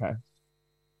okay.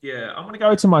 Yeah, I'm going to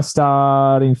go to my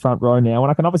starting front row now, and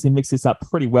I can obviously mix this up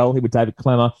pretty well here with David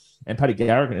Klemmer and Paddy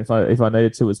Garrigan if I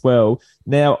needed to as well.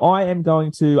 Now, I've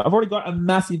already got a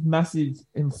massive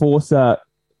enforcer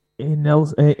in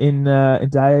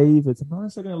David. I'm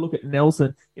also going to look at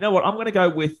Nelson. You know what? I'm going to go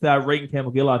with Regan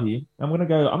Campbell-Gillard here.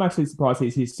 I'm actually surprised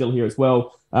he's still here as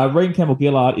well. Regan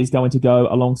Campbell-Gillard is going to go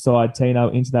alongside Tino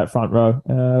into that front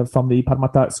row from the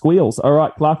Parramatta Squeals. All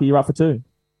right, Clarkie, you're up for 2.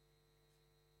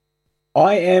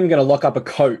 I am going to lock up a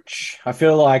coach. I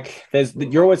feel like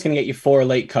you're always going to get your 4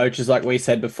 elite coaches, like we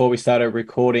said before we started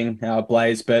recording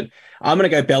Blaze, but I'm going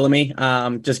to go Bellamy.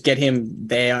 Just get him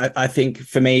there. I think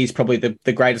for me, he's probably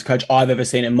the greatest coach I've ever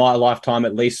seen in my lifetime,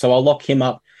 at least. So I'll lock him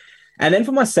up. And then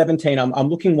for my 17, I'm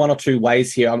looking one or two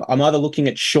ways here. I'm either looking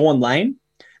at Sean Lane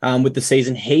with the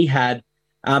season he had,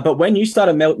 but when you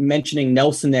started mentioning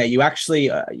Nelson there, you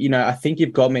actually, I think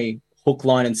you've got me hook,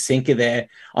 line, and sinker there.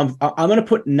 I'm going to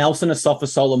put Nelson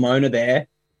Asafa-Solomona there,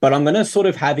 but I'm going to sort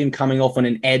of have him coming off on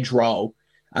an edge role.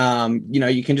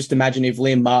 You can just imagine if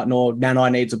Liam Martin or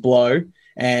Nanai needs a blow,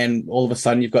 and all of a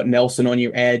sudden you've got Nelson on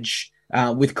your edge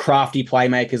with crafty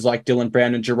playmakers like Dylan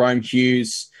Brown and Jerome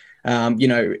Hughes.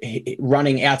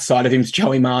 Running outside of him is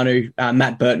Joey Manu,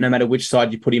 Matt Burton, no matter which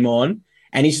side you put him on.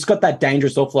 And he's just got that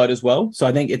dangerous offload as well. So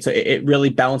I think it really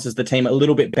balances the team a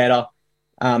little bit better.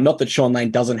 Not that Sean Lane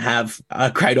doesn't have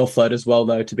a great offload as well,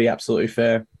 though, to be absolutely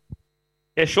fair.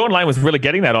 Yeah, Sean Lane was really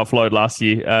getting that offload last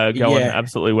year, going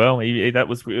absolutely well. That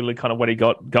was really kind of what he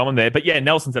got going there. But yeah,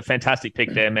 Nelson's a fantastic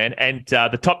pick there, man. And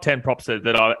the top 10 props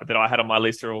that I had on my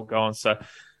list are all gone. So,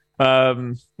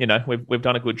 we've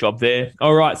done a good job there.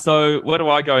 All right, so where do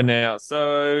I go now?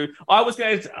 So I was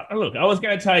going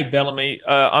to take Bellamy.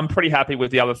 I'm pretty happy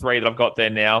with the other 3 that I've got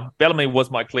there now. Bellamy was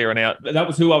my clearing out. That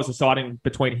was who I was deciding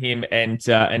between him and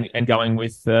going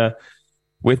with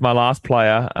my last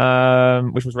player,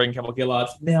 which was Regan Campbell-Gillard.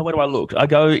 Now, where do I look? I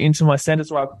go into my centres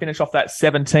where I finish off that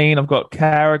 17. I've got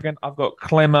Carrigan, I've got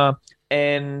Klemmer,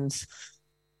 and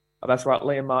that's right,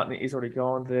 Liam Martin is already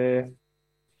gone there.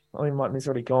 Liam Martin is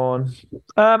already gone.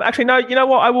 Actually, no, you know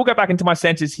what? I will go back into my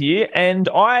centres here, and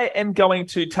I am going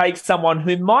to take someone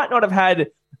who might not have had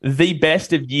the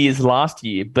best of years last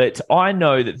year, but I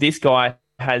know that this guy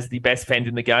has the best fend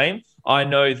in the game. I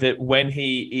know that when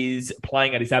he is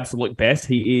playing at his absolute best,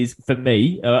 he is, for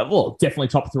me, definitely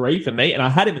top 3 for me. And I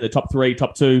had him in the top 3,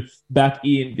 top 2 back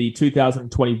in the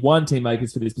 2021 team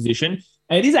makers for this position.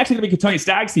 And it is actually going to be Katoni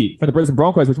Staggs here for the Brisbane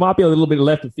Broncos, which might be a little bit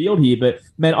left of field here. But,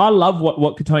 man, I love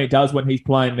what Katoni does when he's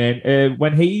playing, man.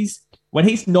 When he's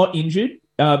not injured,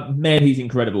 man, he's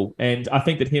incredible. And I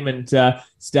think that him and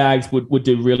Staggs would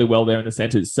do really well there in the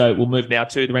centres. So we'll move now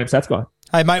to the random stats guy.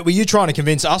 Hey, mate, were you trying to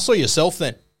convince us or yourself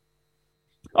then?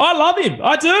 I love him.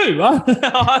 I do.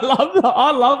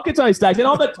 I love Kato Stacks, and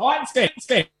I'm a Titans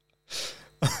fan.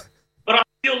 But I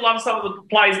still love some of the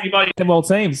plays in both world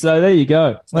teams. So there you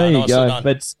go. There you go. Done.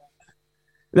 But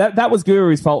that was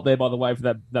Guru's fault there, by the way,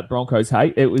 for that Broncos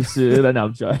hate. It was no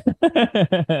joke.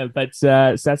 But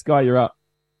Sats guy, you're up.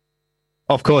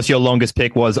 Of course, your longest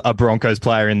pick was a Broncos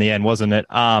player in the end, wasn't it?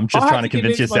 Just trying to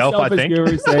convince yourself, I think.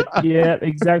 Guru said. Yeah,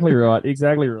 exactly right.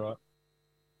 Exactly right.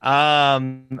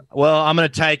 Well, I'm going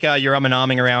to take your and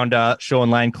arming around Sean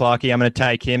Lane Clarkey. I'm going to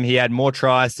take him. He had more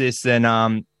try assists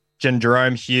than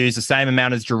Jerome Hughes, the same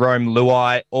amount as Jerome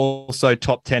Luai, also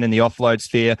top 10 in the offload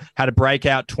sphere. Had a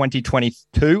breakout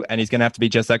 2022, and he's going to have to be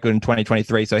just that good in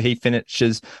 2023. So he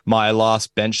finishes my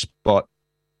last bench spot.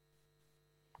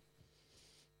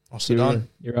 Awesome done.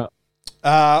 You're up.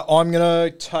 I'm going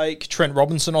to take Trent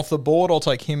Robinson off the board. I'll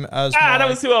take him as my that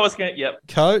was who I was going to... Yep.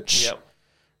 Coach. Yep.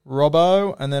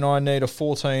 Robbo, and then I need a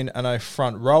 14 and a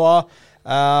front rower.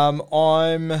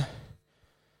 I'm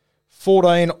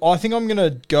 14. I think I'm going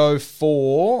to go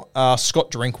for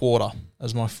Scott Drinkwater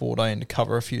as my 14 to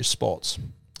cover a few spots.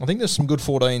 I think there's some good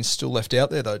 14s still left out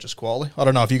there, though, just quietly. I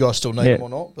don't know if you guys still need them or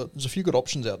not, but there's a few good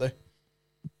options out there.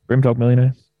 Brimdog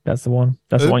Millionaire. That's the one.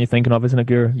 That's the one you're thinking of, isn't it,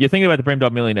 Guru? You're thinking about the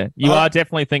Brimdog Millionaire. You are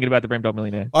definitely thinking about the Brimdog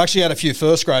Millionaire. I actually had a few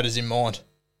first graders in mind.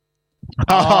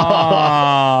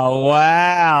 Oh,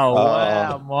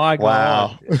 wow. My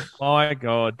God. My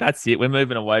God. That's it. We're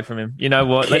moving away from him. You know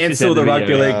what? Cancel the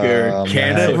rugby league, Guru.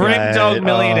 Cancel. The Brimdog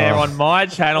Millionaire on my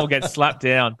channel gets slapped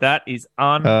down. That is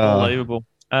unbelievable.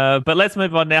 But let's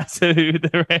move on now to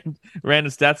the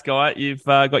random stats guy. You've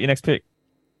got your next pick.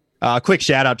 Quick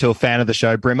shout out to a fan of the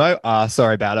show, Brimo.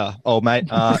 Sorry about old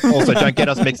mate. Also, don't get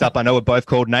us mixed up. I know we're both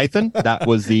called Nathan. That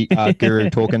was the Guru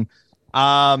talking.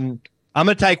 I'm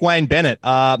going to take Wayne Bennett.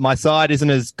 My side isn't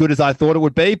as good as I thought it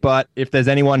would be, but if there's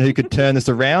anyone who could turn this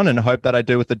around, and I hope that I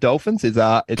do with the Dolphins, it's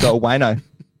old Wayno.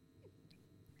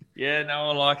 Yeah, no,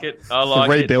 I like it. I like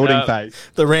the rebuilding phase.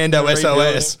 The Rando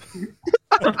SOS.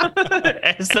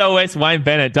 SOS Wayne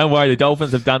Bennett. Don't worry, the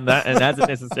Dolphins have done that and it hasn't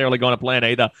necessarily gone to plan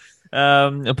either.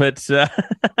 But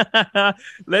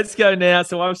let's go now.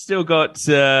 So I've still got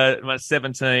my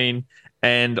 17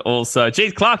 and also,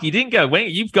 geez, Clark, you didn't go wing.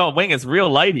 You've got wingers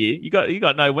real late here. You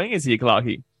got no wingers here,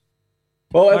 Clarky.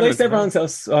 Well, at least everyone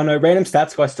else. I know Random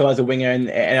Stats guy still has a winger,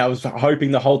 and I was hoping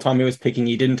the whole time he was picking,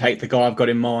 he didn't take the guy I've got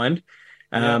in mind.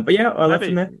 But yeah, I left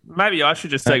him there. Maybe I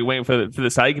should just take a wing for the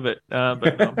sake of it,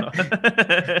 but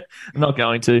I'm not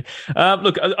going to.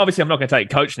 Look, obviously, I'm not going to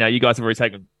take coach now. You guys have already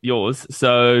taken yours.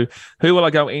 So who will I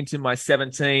go into my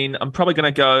 17? I'm probably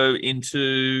going to go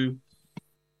into.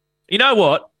 You know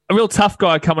what? A real tough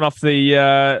guy coming off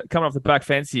the back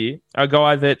fence here. A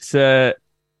guy that.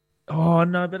 Oh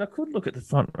no, but I could look at the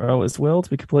front row as well to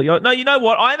be completely. No, you know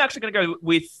what? I'm actually going to go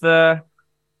with.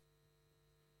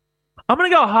 I'm going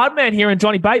to go a hard man here and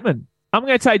Johnny Bateman. I'm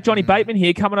going to take Johnny Bateman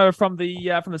here, coming over from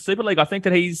the Super League. I think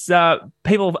that he's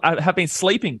people have been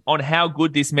sleeping on how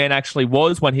good this man actually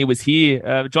was when he was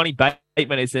here. Johnny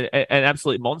Bateman is an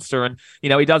absolute monster, and you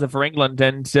know he does it for England,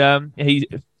 and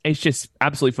he's just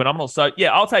absolutely phenomenal. So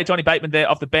yeah, I'll take Johnny Bateman there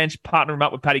off the bench, partner him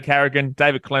up with Paddy Carrigan,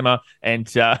 David Clemmer, and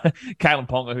Kalen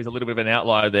Ponga, who's a little bit of an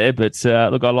outlier there. But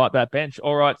look, I like that bench.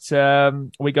 All right,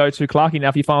 we go to Clarky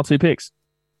now for your final two picks.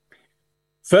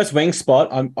 First wing spot,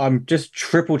 I'm just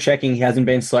triple checking he hasn't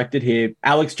been selected here.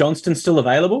 Alex Johnston still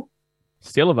available?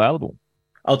 Still available.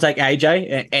 I'll take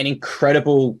AJ, an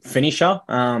incredible finisher,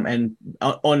 and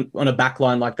on a back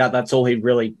line like that, that's all he'd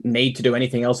really need to do.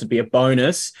 Anything else would be a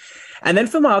bonus. And then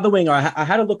for my other winger, I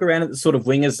had a look around at the sort of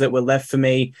wingers that were left for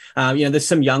me. There's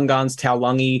some young guns,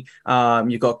 Taulagi,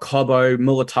 you've got Cobo,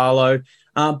 Mulatalo.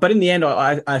 But in the end,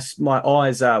 my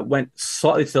eyes went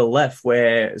slightly to the left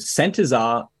where centres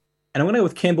are. And I'm going to go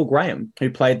with Campbell Graham, who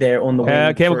played there on the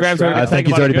wing. Campbell Graham's already I think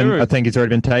he's already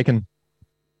been taken.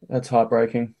 That's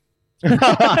heartbreaking.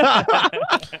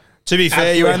 To be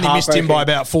fair, you only missed him by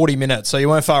about 40 minutes, so you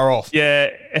weren't far off. Yeah,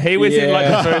 he was in like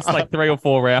the first 3 or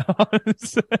 4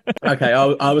 rounds. Okay,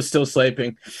 I was still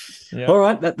sleeping. Yep. All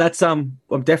right, that's I'm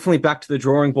definitely back to the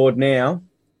drawing board now.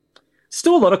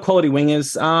 Still a lot of quality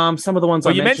wingers. Some of the ones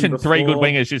you mentioned before. 3 good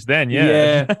wingers just then.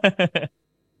 Yeah.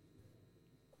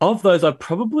 Of those, I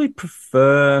probably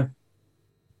prefer.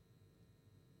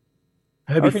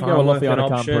 I think I love Fiona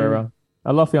Khan-Pereira.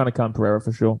 I love Fiona Khan-Pereira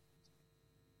for sure.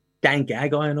 Dan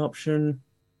Gagai an option.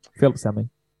 Philip Sammy.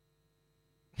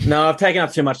 No, I've taken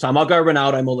up too much time. I'll go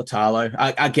Ronaldo Mulatalo.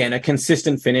 Again, a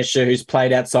consistent finisher who's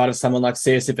played outside of someone like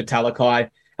Siosifa Talakai.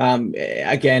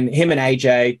 Again, him and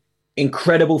AJ,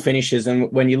 incredible finishes.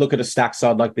 And when you look at a stack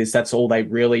side like this, that's all they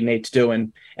really need to do.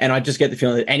 And I just get the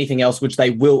feeling that anything else, which they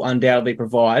will undoubtedly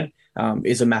provide,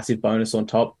 is a massive bonus on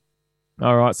top.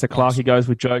 All right, so Clarkie goes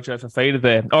with Jojo Fafita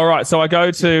there. All right, so I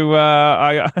go to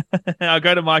I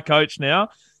go to my coach now,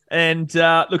 and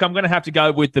look, I'm going to have to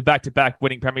go with the back-to-back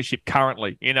winning premiership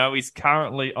currently. You know, he's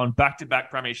currently on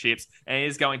back-to-back premierships, and it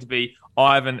is going to be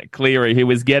Ivan Cleary,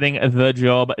 who is getting the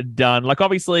job done. Like,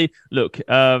 obviously, look,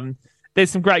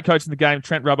 there's some great coaches in the game.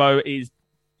 Trent Robbo is,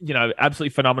 you know, absolutely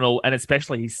phenomenal, and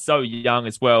especially he's so young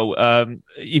as well.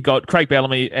 You've got Craig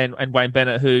Bellamy and Wayne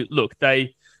Bennett, who, look,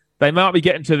 they might be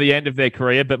getting to the end of their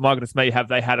career, but my goodness me, have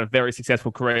they had a very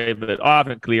successful career. But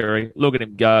Ivan Cleary, look at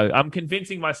him go. I'm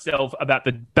convincing myself about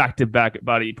the back-to-back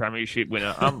Buddy Premiership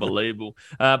winner. Unbelievable.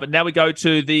 But now we go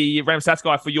to the Ram Stats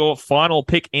guy for your final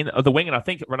pick in the wing, and I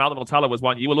think Ronaldo Mulitalo was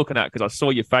one you were looking at because I saw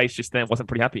your face just then. Wasn't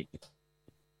pretty happy.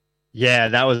 Yeah,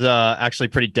 that was actually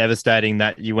pretty devastating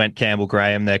that you went Campbell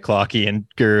Graham there, Clarkie, and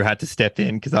Guru had to step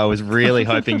in because I was really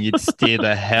hoping you'd steer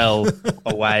the hell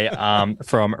away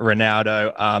from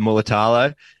Ronaldo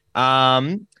Mulitalo.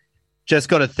 Just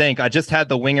got to think, I just had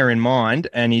the winger in mind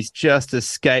and he's just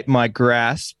escaped my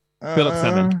grasp. Philip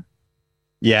Salmon.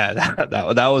 Yeah,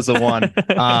 that was the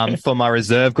one for my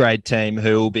reserve grade team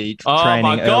who will be training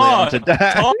my God. early on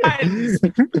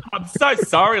today. I'm so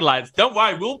sorry, lads. Don't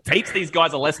worry. We'll teach these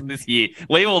guys a lesson this year.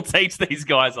 We will teach these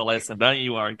guys a lesson. Don't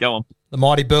you worry. Go on. The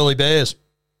mighty Burleigh Bears.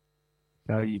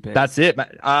 Go you Bears. That's it,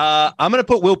 man. I'm going to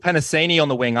put Will Penasini on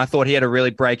the wing. I thought he had a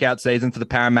really breakout season for the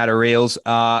Parramatta Eels.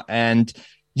 And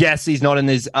yes, he's not in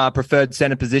his preferred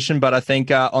centre position, but I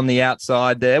think on the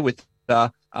outside there with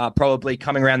probably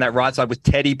coming around that right side with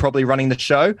Teddy probably running the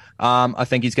show. I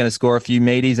think he's going to score a few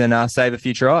meaties and save a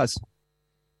few tries.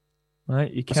 Right,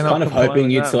 you I was kind of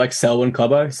hoping you'd select Selwyn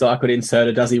Cobbo so I could insert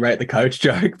a "does he rate the coach"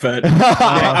 joke, but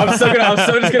I'm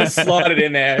still just going to slide it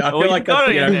in there. I feel like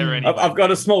I've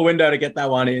got a small window to get that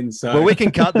one in. So well, we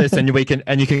can cut this and you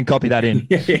can copy that in.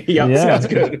 yeah, sounds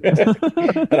good.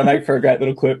 That'll make for a great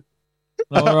little clip.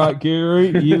 All right,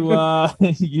 Guru, you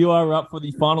are up for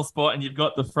the final spot, and you've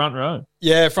got the front row.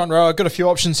 Yeah, front row. I've got a few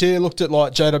options here. Looked at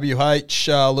like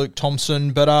JWH, Luke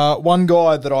Thompson, but one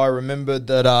guy that I remembered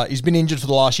that he's been injured for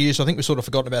the last year, so I think we've sort of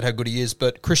forgotten about how good he is.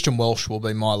 But Christian Welsh will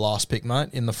be my last pick, mate,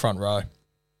 in the front row.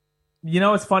 You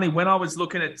know, it's funny. When I was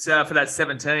looking at for that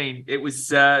 17, it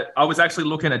was I was actually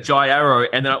looking at Jai Arrow,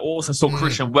 and then I also saw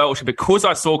Christian Welsh. And because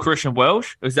I saw Christian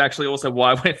Welsh, it was actually also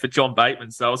why I went for John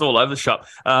Bateman. So I was all over the shop.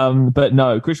 But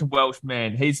no, Christian Welsh,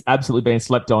 man, he's absolutely been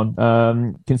slept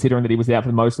on, considering that he was out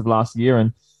for most of last year.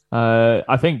 And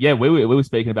I think, yeah, we were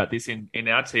speaking about this in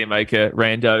our team maker,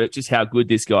 Rando, just how good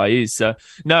this guy is. So,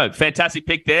 no, fantastic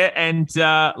pick there. And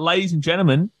ladies and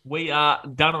gentlemen, we are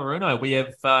done on Runo. We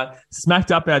have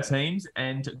smacked up our teams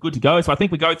and good to go. So I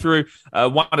think we go through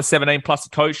 1 to 17 plus the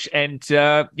coach and,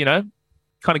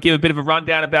 kind of give a bit of a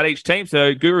rundown about each team.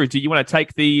 So, Guru, do you want to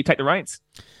take the reins?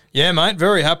 Yeah, mate,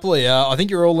 very happily. I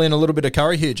think you're all in a little bit of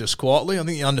curry here, just quietly. I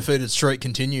think the undefeated streak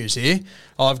continues here.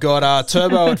 I've got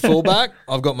Turbo at fullback.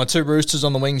 I've got my two Roosters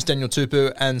on the wings, Daniel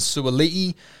Tupu and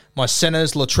Suali'i. My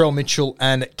centres, Latrell Mitchell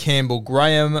and Campbell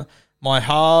Graham. My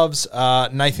halves,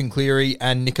 Nathan Cleary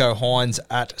and Nico Hines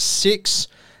at 6.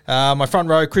 My front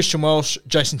row, Christian Welsh,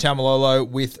 Jason Taumalolo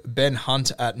with Ben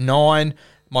Hunt at 9.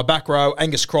 My back row,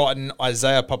 Angus Crichton,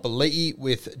 Isaiah Papali'i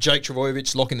with Jake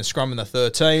Trbojevic locking the scrum in the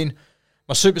 13.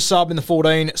 My super sub in the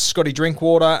 14, Scotty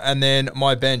Drinkwater, and then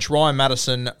my bench, Ryan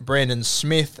Madison, Brandon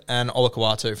Smith, and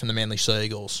Olakau'atu from the Manly Sea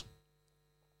Eagles.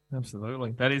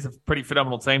 Absolutely. That is a pretty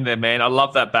phenomenal team there, man. I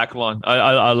love that back line.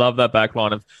 I love that back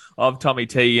line of Tommy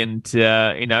T. And,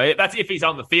 that's if he's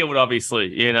on the field,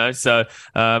 obviously, So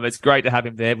it's great to have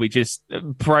him there. We just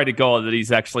pray to God that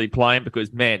he's actually playing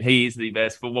because, man, he is the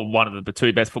best, one of the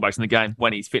two best fullbacks in the game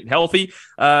when he's fit and healthy.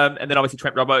 And then, obviously,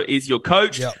 Trent Robbo is your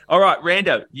coach. Yep. All right,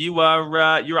 Rando,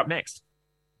 you're up next.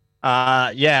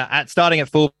 Starting at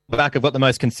fullback, I've got the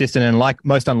most consistent and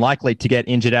most unlikely to get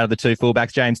injured out of the two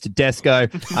fullbacks, James Tedesco.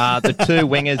 The two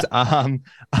wingers,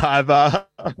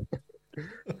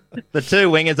 the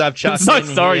two wingers I've chucked. I'm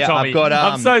so sorry, Tommy. I've got,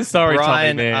 I'm so sorry,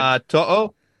 Brian, Tommy, man.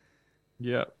 To'o.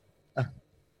 Yeah.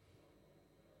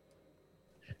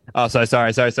 Oh, so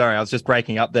sorry. I was just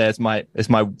breaking up there. It's my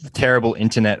terrible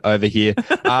internet over here.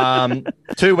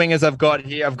 Two wingers I've got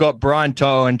here. I've got Brian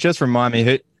To'o, and just remind me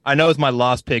who. I know it's my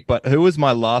last pick, but who was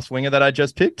my last winger that I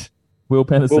just picked? Will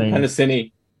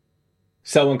Penasini.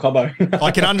 Selwyn Cobbo.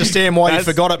 I can understand why you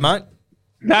forgot it, mate.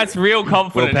 That's real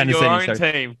confident in your own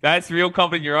team. That's real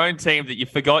confident in your own team that you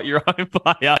forgot your own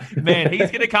player. Man,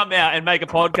 he's going to come out and make a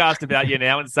podcast about you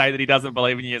now and say that he doesn't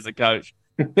believe in you as a coach.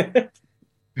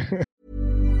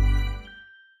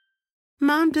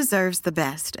 Mom deserves the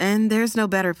best, and there's no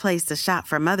better place to shop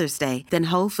for Mother's Day than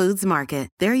Whole Foods Market.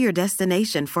 They're your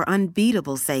destination for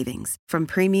unbeatable savings, from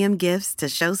premium gifts to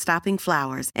show-stopping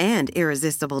flowers and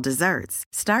irresistible desserts.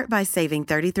 Start by saving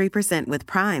 33% with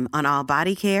Prime on all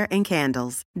body care and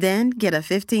candles. Then get a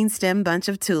 15-stem bunch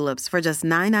of tulips for just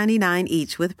 $9.99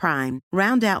 each with Prime.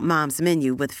 Round out Mom's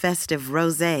menu with festive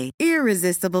rosé,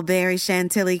 irresistible berry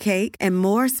chantilly cake, and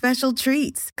more special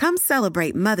treats. Come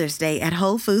celebrate Mother's Day at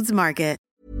Whole Foods Market.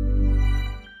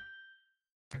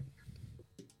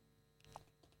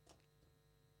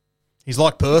 He's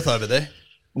like Perth over there.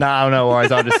 No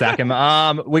worries. I'll just sack him.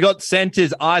 We got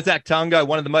centres. Isaac Tungo,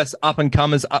 one of the most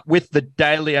up-and-comers with the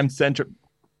Daily M Centre.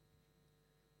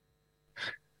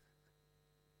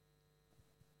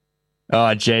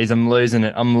 Oh, geez, I'm losing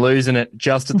it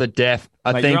just at the death.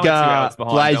 I Mate, think,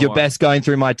 Blaze, you're best going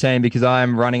through my team because I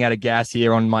am running out of gas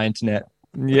here on my internet.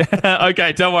 Yeah.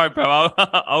 Okay. Don't worry, bro.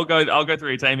 I'll go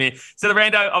through your team here. So the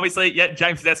rando, obviously, yeah,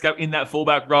 James Tedesco in that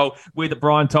fullback role with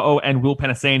Brian To'o and Will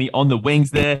Penasini on the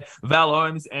wings there. Val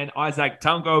Holmes and Isaac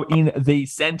Tungo in the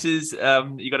centres.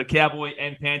 You got a Cowboy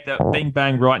and Panther, bing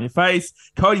bang right in your face.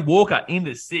 Cody Walker in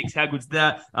the 6. How good's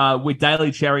that? With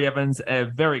Daly Cherry Evans, a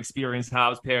very experienced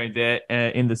halves pairing there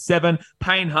in the 7.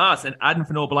 Payne Haas and Adam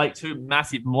Fanor-Blake, 2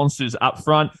 massive monsters up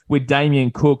front with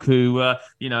Damien Cook, who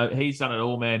he's done it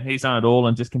all, man. He's done it all.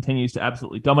 And just continues to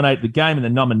absolutely dominate the game in the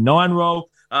number 9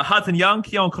 role. Hudson Young,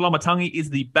 Keon Kolomatangi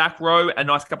is the back row. A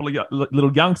nice couple of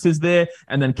little youngsters there.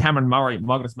 And then Cameron Murray,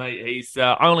 my goodness me, he's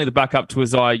only the backup to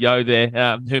Isaiah Yeo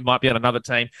there, who might be on another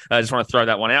team. I just want to throw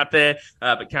that one out there.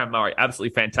 But Cameron Murray,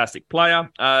 absolutely fantastic player.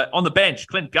 On the bench,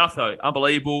 Clint Gutho,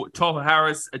 unbelievable. Tohu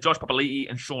Harris, Josh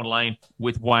Papali'i, and Sean Lane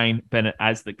with Wayne Bennett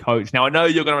as the coach. Now, I know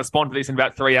you're going to respond to this in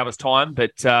about 3 hours' time,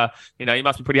 but, you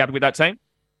must be pretty happy with that team.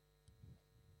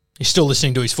 He's still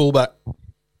listening to his fullback.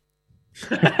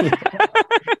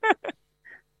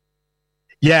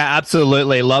 Yeah,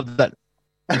 absolutely. Love that.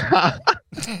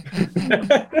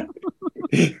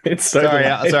 It's so sorry.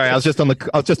 I was just on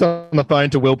the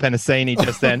phone to Will Penasini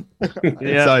just then.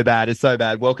 Yeah. It's so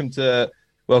bad. Welcome to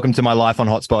my life on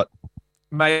Hotspot.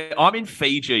 Mate, I'm in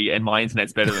Fiji and my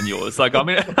internet's better than yours. Like I'm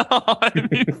in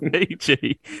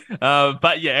Fiji.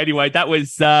 But yeah, anyway, that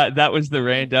was the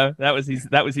rando.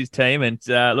 That was his team, and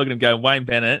look at him go. Wayne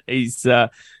Bennett, he's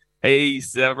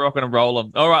rocking and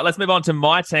rolling. All right, let's move on to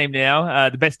my team now.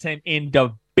 The best team in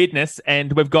the business,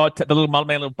 and we've got the little mullet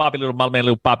man, little puppy, little mullet man,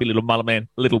 little puppy, little mullet man,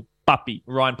 little puppy,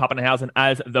 Ryan Pappenhausen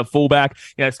as the fullback.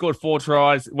 Scored 4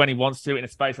 tries when he wants to in a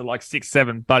space of like 6,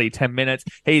 7, 10 minutes.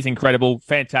 He's incredible,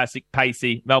 fantastic,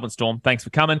 pacey. Melbourne Storm, thanks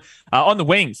for coming. On the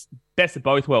wings, best of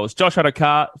both worlds. Josh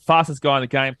Adokar, fastest guy in the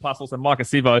game, plus also Micah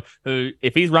Sivo, who,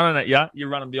 if he's running at you, you're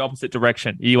running the opposite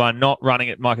direction. You are not running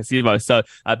at Micah Sivo. So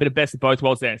a bit of best of both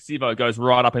worlds there. And Sivo goes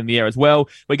right up in the air as well.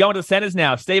 We're going to the centres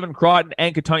now. Stephen Crichton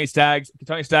and Katoni Staggs.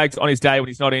 Katoni Staggs on his day when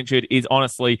he's not injured is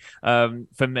honestly,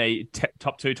 for me,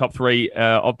 top 2, top 3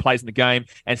 of plays in the game.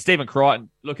 And Stephen Crichton,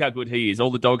 look how good he is.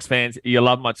 All the Dogs fans, you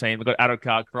love my team. We've got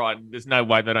Adokar, Crichton. There's no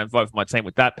way they don't vote for my team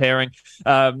with that pairing.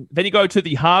 Then you go to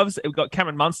the halves. We've got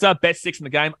Cameron Munster, best 6 in the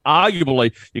game.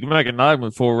 Arguably, you can make an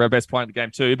argument for best player in the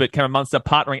game too, but Cameron Munster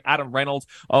partnering Adam Reynolds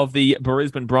of the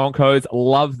Brisbane Broncos.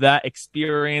 Love that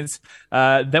experience.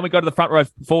 Then we go to the front row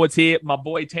forwards here. My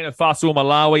boy, Tino Fasul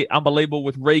Malawi, unbelievable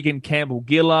with Regan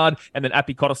Campbell-Gillard, and then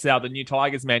Api Kotosau, the new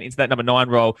Tigers man, into that number 9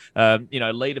 role.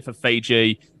 Leader for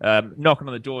Fiji, knocking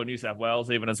on the door of New South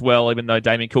Wales as well, even though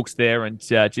Damien Cook's there, and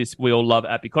we all love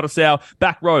Api Kotosau.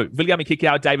 Back row, Viliami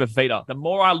Kikau, David Vita. The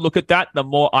more I look at that, the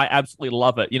more I absolutely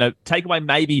love it. Take away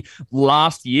maybe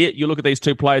last year, you look at these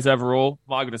 2 players overall,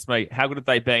 my goodness me, how good have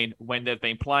they been when they've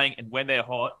been playing and when they're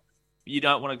hot? You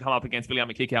don't want to come up against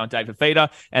Viliami Kikau and David Vita.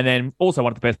 And then also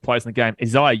one of the best players in the game,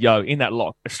 Isaiah Yeo in that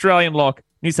lock. Australian lock,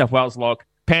 New South Wales lock,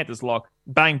 Panthers lock,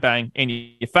 bang, bang, in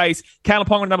your face. Kalen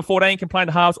Ponga, number 14, can play in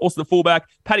the halves. Also the fullback,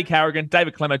 Paddy Carrigan,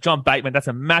 David Clemmer, John Bateman. That's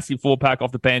a massive 4-pack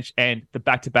off the bench, and the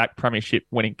back-to-back premiership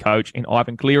winning coach in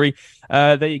Ivan Cleary.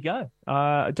 There you go.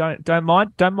 Don't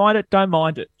mind it.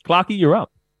 Clarkie, you're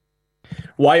up.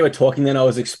 While you were talking then, I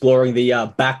was exploring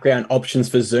the background options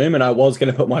for Zoom, and I was going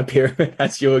to put my pyramid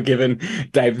as you were giving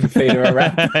David Fafita a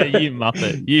rap. You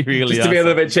muppet. You really Just to be a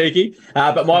little bit cheeky.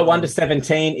 But my 1 to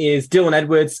 17 is Dylan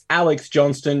Edwards, Alex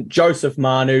Johnston, Joseph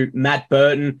Manu, Matt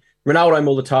Burton, Ronaldo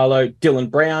Mulatalo,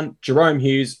 Dylan Brown, Jerome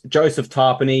Hughes, Joseph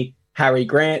Tarpany, Harry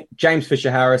Grant, James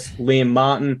Fisher-Harris, Liam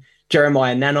Martin,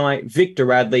 Jeremiah Nanai, Victor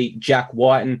Radley, Jack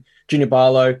Whiten, Junior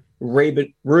Barlow,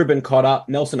 Ruben Cotter,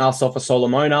 Nelson Asafa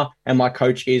Solomona, and my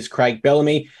coach is Craig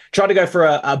Bellamy. Try to go for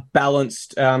a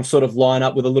balanced sort of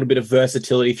lineup with a little bit of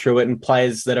versatility through it and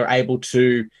players that are able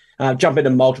to jump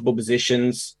into multiple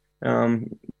positions.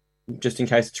 just in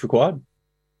case it's required.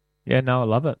 Yeah, no, I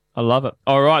love it. I love it.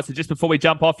 All right, so just before we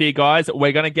jump off here, guys,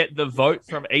 we're going to get the vote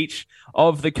from each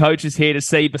of the coaches here to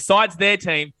see, besides their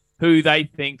team, who they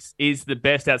think is the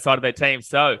best outside of their team.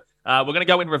 So we're going to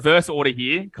go in reverse order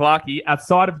here. Clarkie,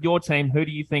 outside of your team, who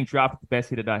do you think drafted the best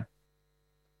here today?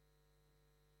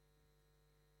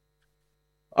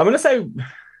 I'm going to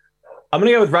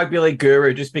go with Rugby League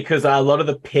Guru just because a lot of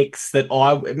the picks that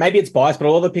maybe it's biased, but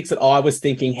a lot of the picks that I was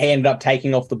thinking he ended up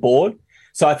taking off the board.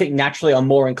 So I think naturally I'm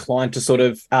more inclined to sort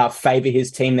of favour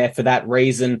his team there for that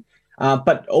reason.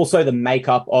 But also the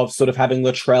makeup of sort of having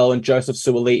Latrell and Joseph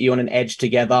Suaalii on an edge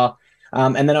together.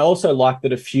 And then I also like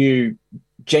that a few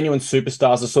genuine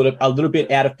superstars are sort of a little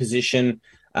bit out of position,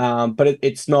 but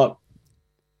it's not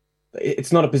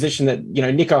a position that,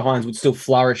 Nico Hines would still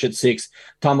flourish at 6.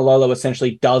 Taumalolo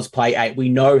essentially does play 8. We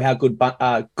know how good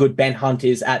Ben Hunt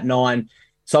is at 9.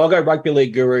 So I'll go Rugby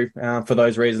League Guru for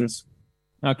those reasons.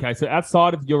 Okay, so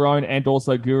outside of your own and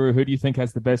also Guru, who do you think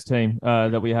has the best team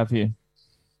that we have here?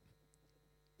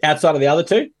 Outside of the other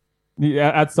two?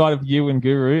 Yeah, outside of you and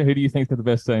Guru, who do you think's got the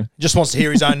best team? Just wants to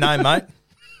hear his own name, mate.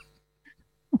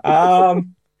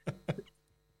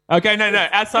 Okay, no.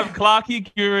 Outside of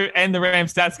Clarkie, Guru, and the Ram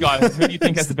Stats guy, who do you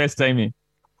think has the best team here?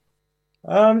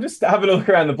 Just having a look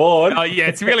around the board. Oh, yeah,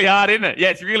 it's really hard, isn't it? Yeah,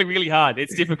 it's really, really hard.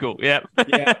 It's difficult, yeah.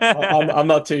 I'm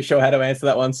not too sure how to answer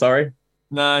that one, sorry.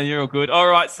 No, you're all good. All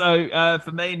right, so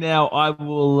for me now, I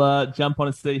will jump on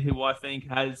and see who I think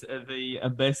has the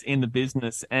best in the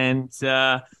business. And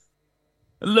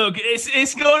look,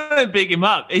 it's going to big him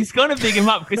up. He's going to big him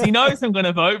up because he knows I'm going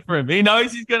to vote for him. He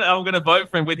knows I'm going to vote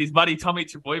for him with his buddy Tommy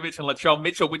Trbojevic and Latrell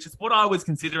Mitchell, which is what I was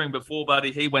considering before,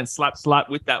 buddy. He went slap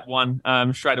with that one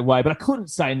straight away. But I couldn't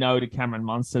say no to Cameron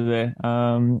Munster there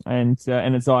and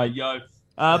Isaiah Yeo.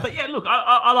 But yeah, look,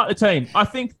 I like the team.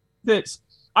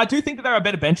 I do think that there are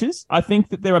better benches. I think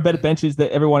that there are better benches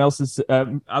that everyone else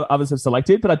others have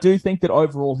selected. But I do think that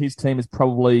overall his team is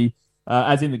probably,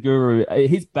 as in the Guru,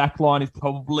 his backline is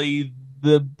probably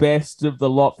the best of the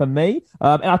lot for me.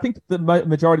 And I think the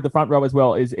majority of the front row as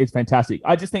well is fantastic.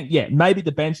 I just think, maybe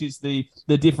the bench is the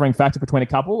differing factor between a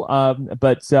couple.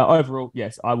 But overall,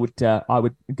 yes, I would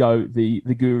go the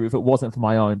Guru if it wasn't for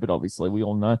my own. But obviously, we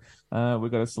all know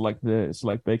we've got to select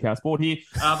BCAL Sport here.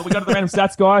 But we got the random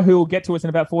stats guy who will get to us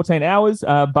in about 14 hours.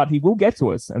 But he will get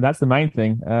to us, and that's the main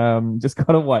thing. Just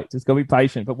gotta wait. Just gotta be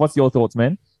patient. But what's your thoughts,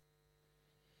 man?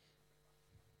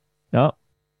 No.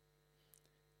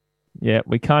 Yeah,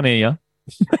 we can't hear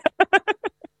you.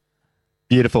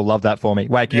 Beautiful. Love that for me.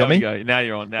 Wait, you got me? Go. Now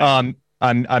you're on. Now.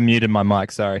 I muted my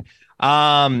mic. Sorry.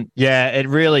 Yeah, it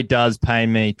really does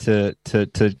pain me to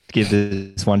give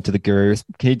this one to the Guru.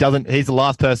 He's the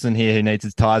last person here who needs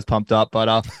his tires pumped up, but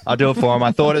I'll do it for him.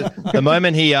 I thought the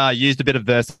moment he used a bit of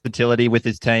versatility with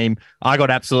his team, I got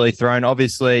absolutely thrown.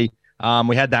 Obviously,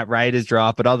 we had that Raiders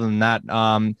draft, but other than that,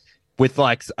 with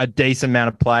like a decent amount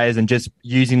of players and just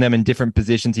using them in different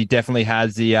positions, he definitely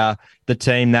has the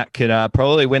team that could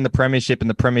probably win the premiership and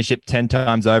the premiership 10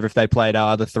 times over if they played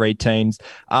the 3 teams.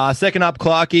 Second up,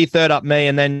 Clarkie. Third up, me.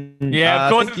 And then of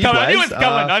course it's coming.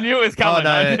 I knew it was coming.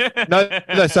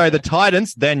 No, sorry, the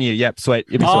Titans. Then you. Yep, sweet.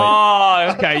 You'll be sweet.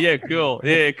 Oh, okay. Yeah, cool.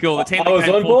 Yeah, cool. The team I was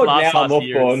on board. Now I'm off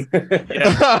board. The team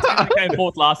that came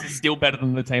fourth last is still better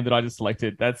than the team that I just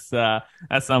selected. That's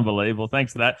unbelievable.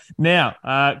 Thanks for that. Now,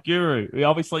 Guru,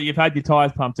 obviously you've had your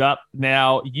tires pumped up.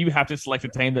 Now you have to select a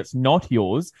team that's not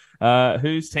yours.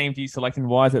 Whose team do you select and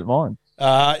why is it mine?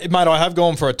 Mate, I have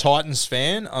gone for a Titans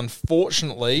fan.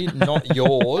 Unfortunately, not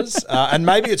yours. And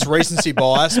maybe it's recency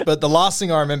bias, but the last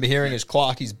thing I remember hearing is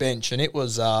Clarkie's bench, and it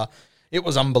was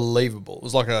unbelievable. It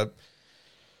was like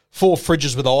 4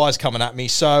 fridges with eyes coming at me.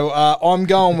 So I'm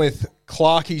going with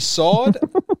Clarkie's side.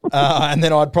 And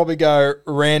then I'd probably go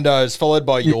Rando's, followed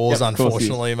by yours,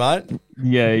 unfortunately, mate.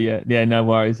 Yeah, no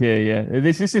worries. Yeah.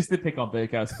 This is just the pick on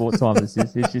BCAL Sport time. It's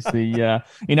just the,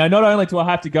 not only do I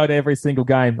have to go to every single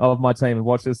game of my team and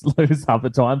watch us lose half the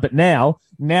time, but now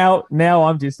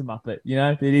I'm just a muppet.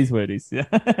 It is what it is.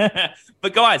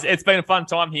 But guys, it's been a fun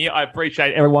time here. I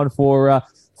appreciate everyone for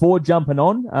jumping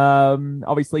on.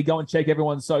 Obviously, go and check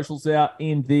everyone's socials out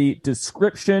in the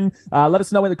description. Let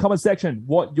us know in the comment section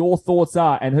what your thoughts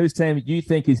are and whose team you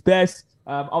think is best.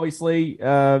 Obviously,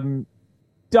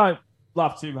 don't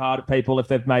laugh too hard at people if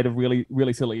they've made a really,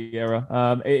 really silly error.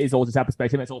 It is all just our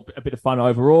perspective. It's all a bit of fun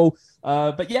overall.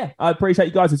 But yeah, I appreciate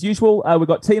you guys as usual. We've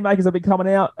got team makers that have been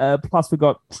coming out. Plus, we've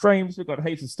got streams. We've got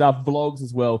heaps of stuff, vlogs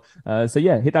as well. So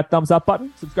yeah, hit that thumbs up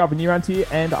button. Subscribe when you're around here.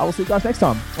 And I will see you guys next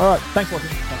time. All right. Thanks for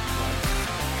watching.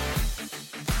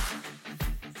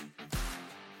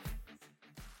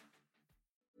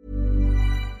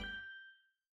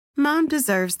 Mom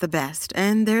deserves the best,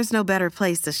 and there's no better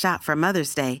place to shop for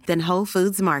Mother's Day than Whole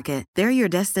Foods Market. They're your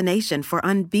destination for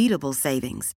unbeatable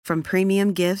savings, from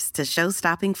premium gifts to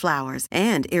show-stopping flowers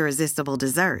and irresistible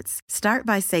desserts. Start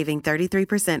by saving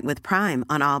 33% with Prime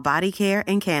on all body care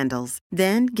and candles.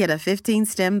 Then get a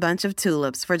 15-stem bunch of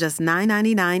tulips for just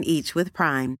 $9.99 each with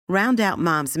Prime. Round out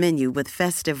Mom's menu with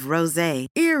festive rosé,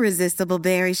 irresistible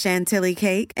berry chantilly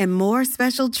cake, and more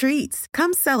special treats.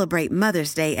 Come celebrate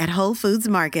Mother's Day at Whole Foods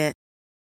Market.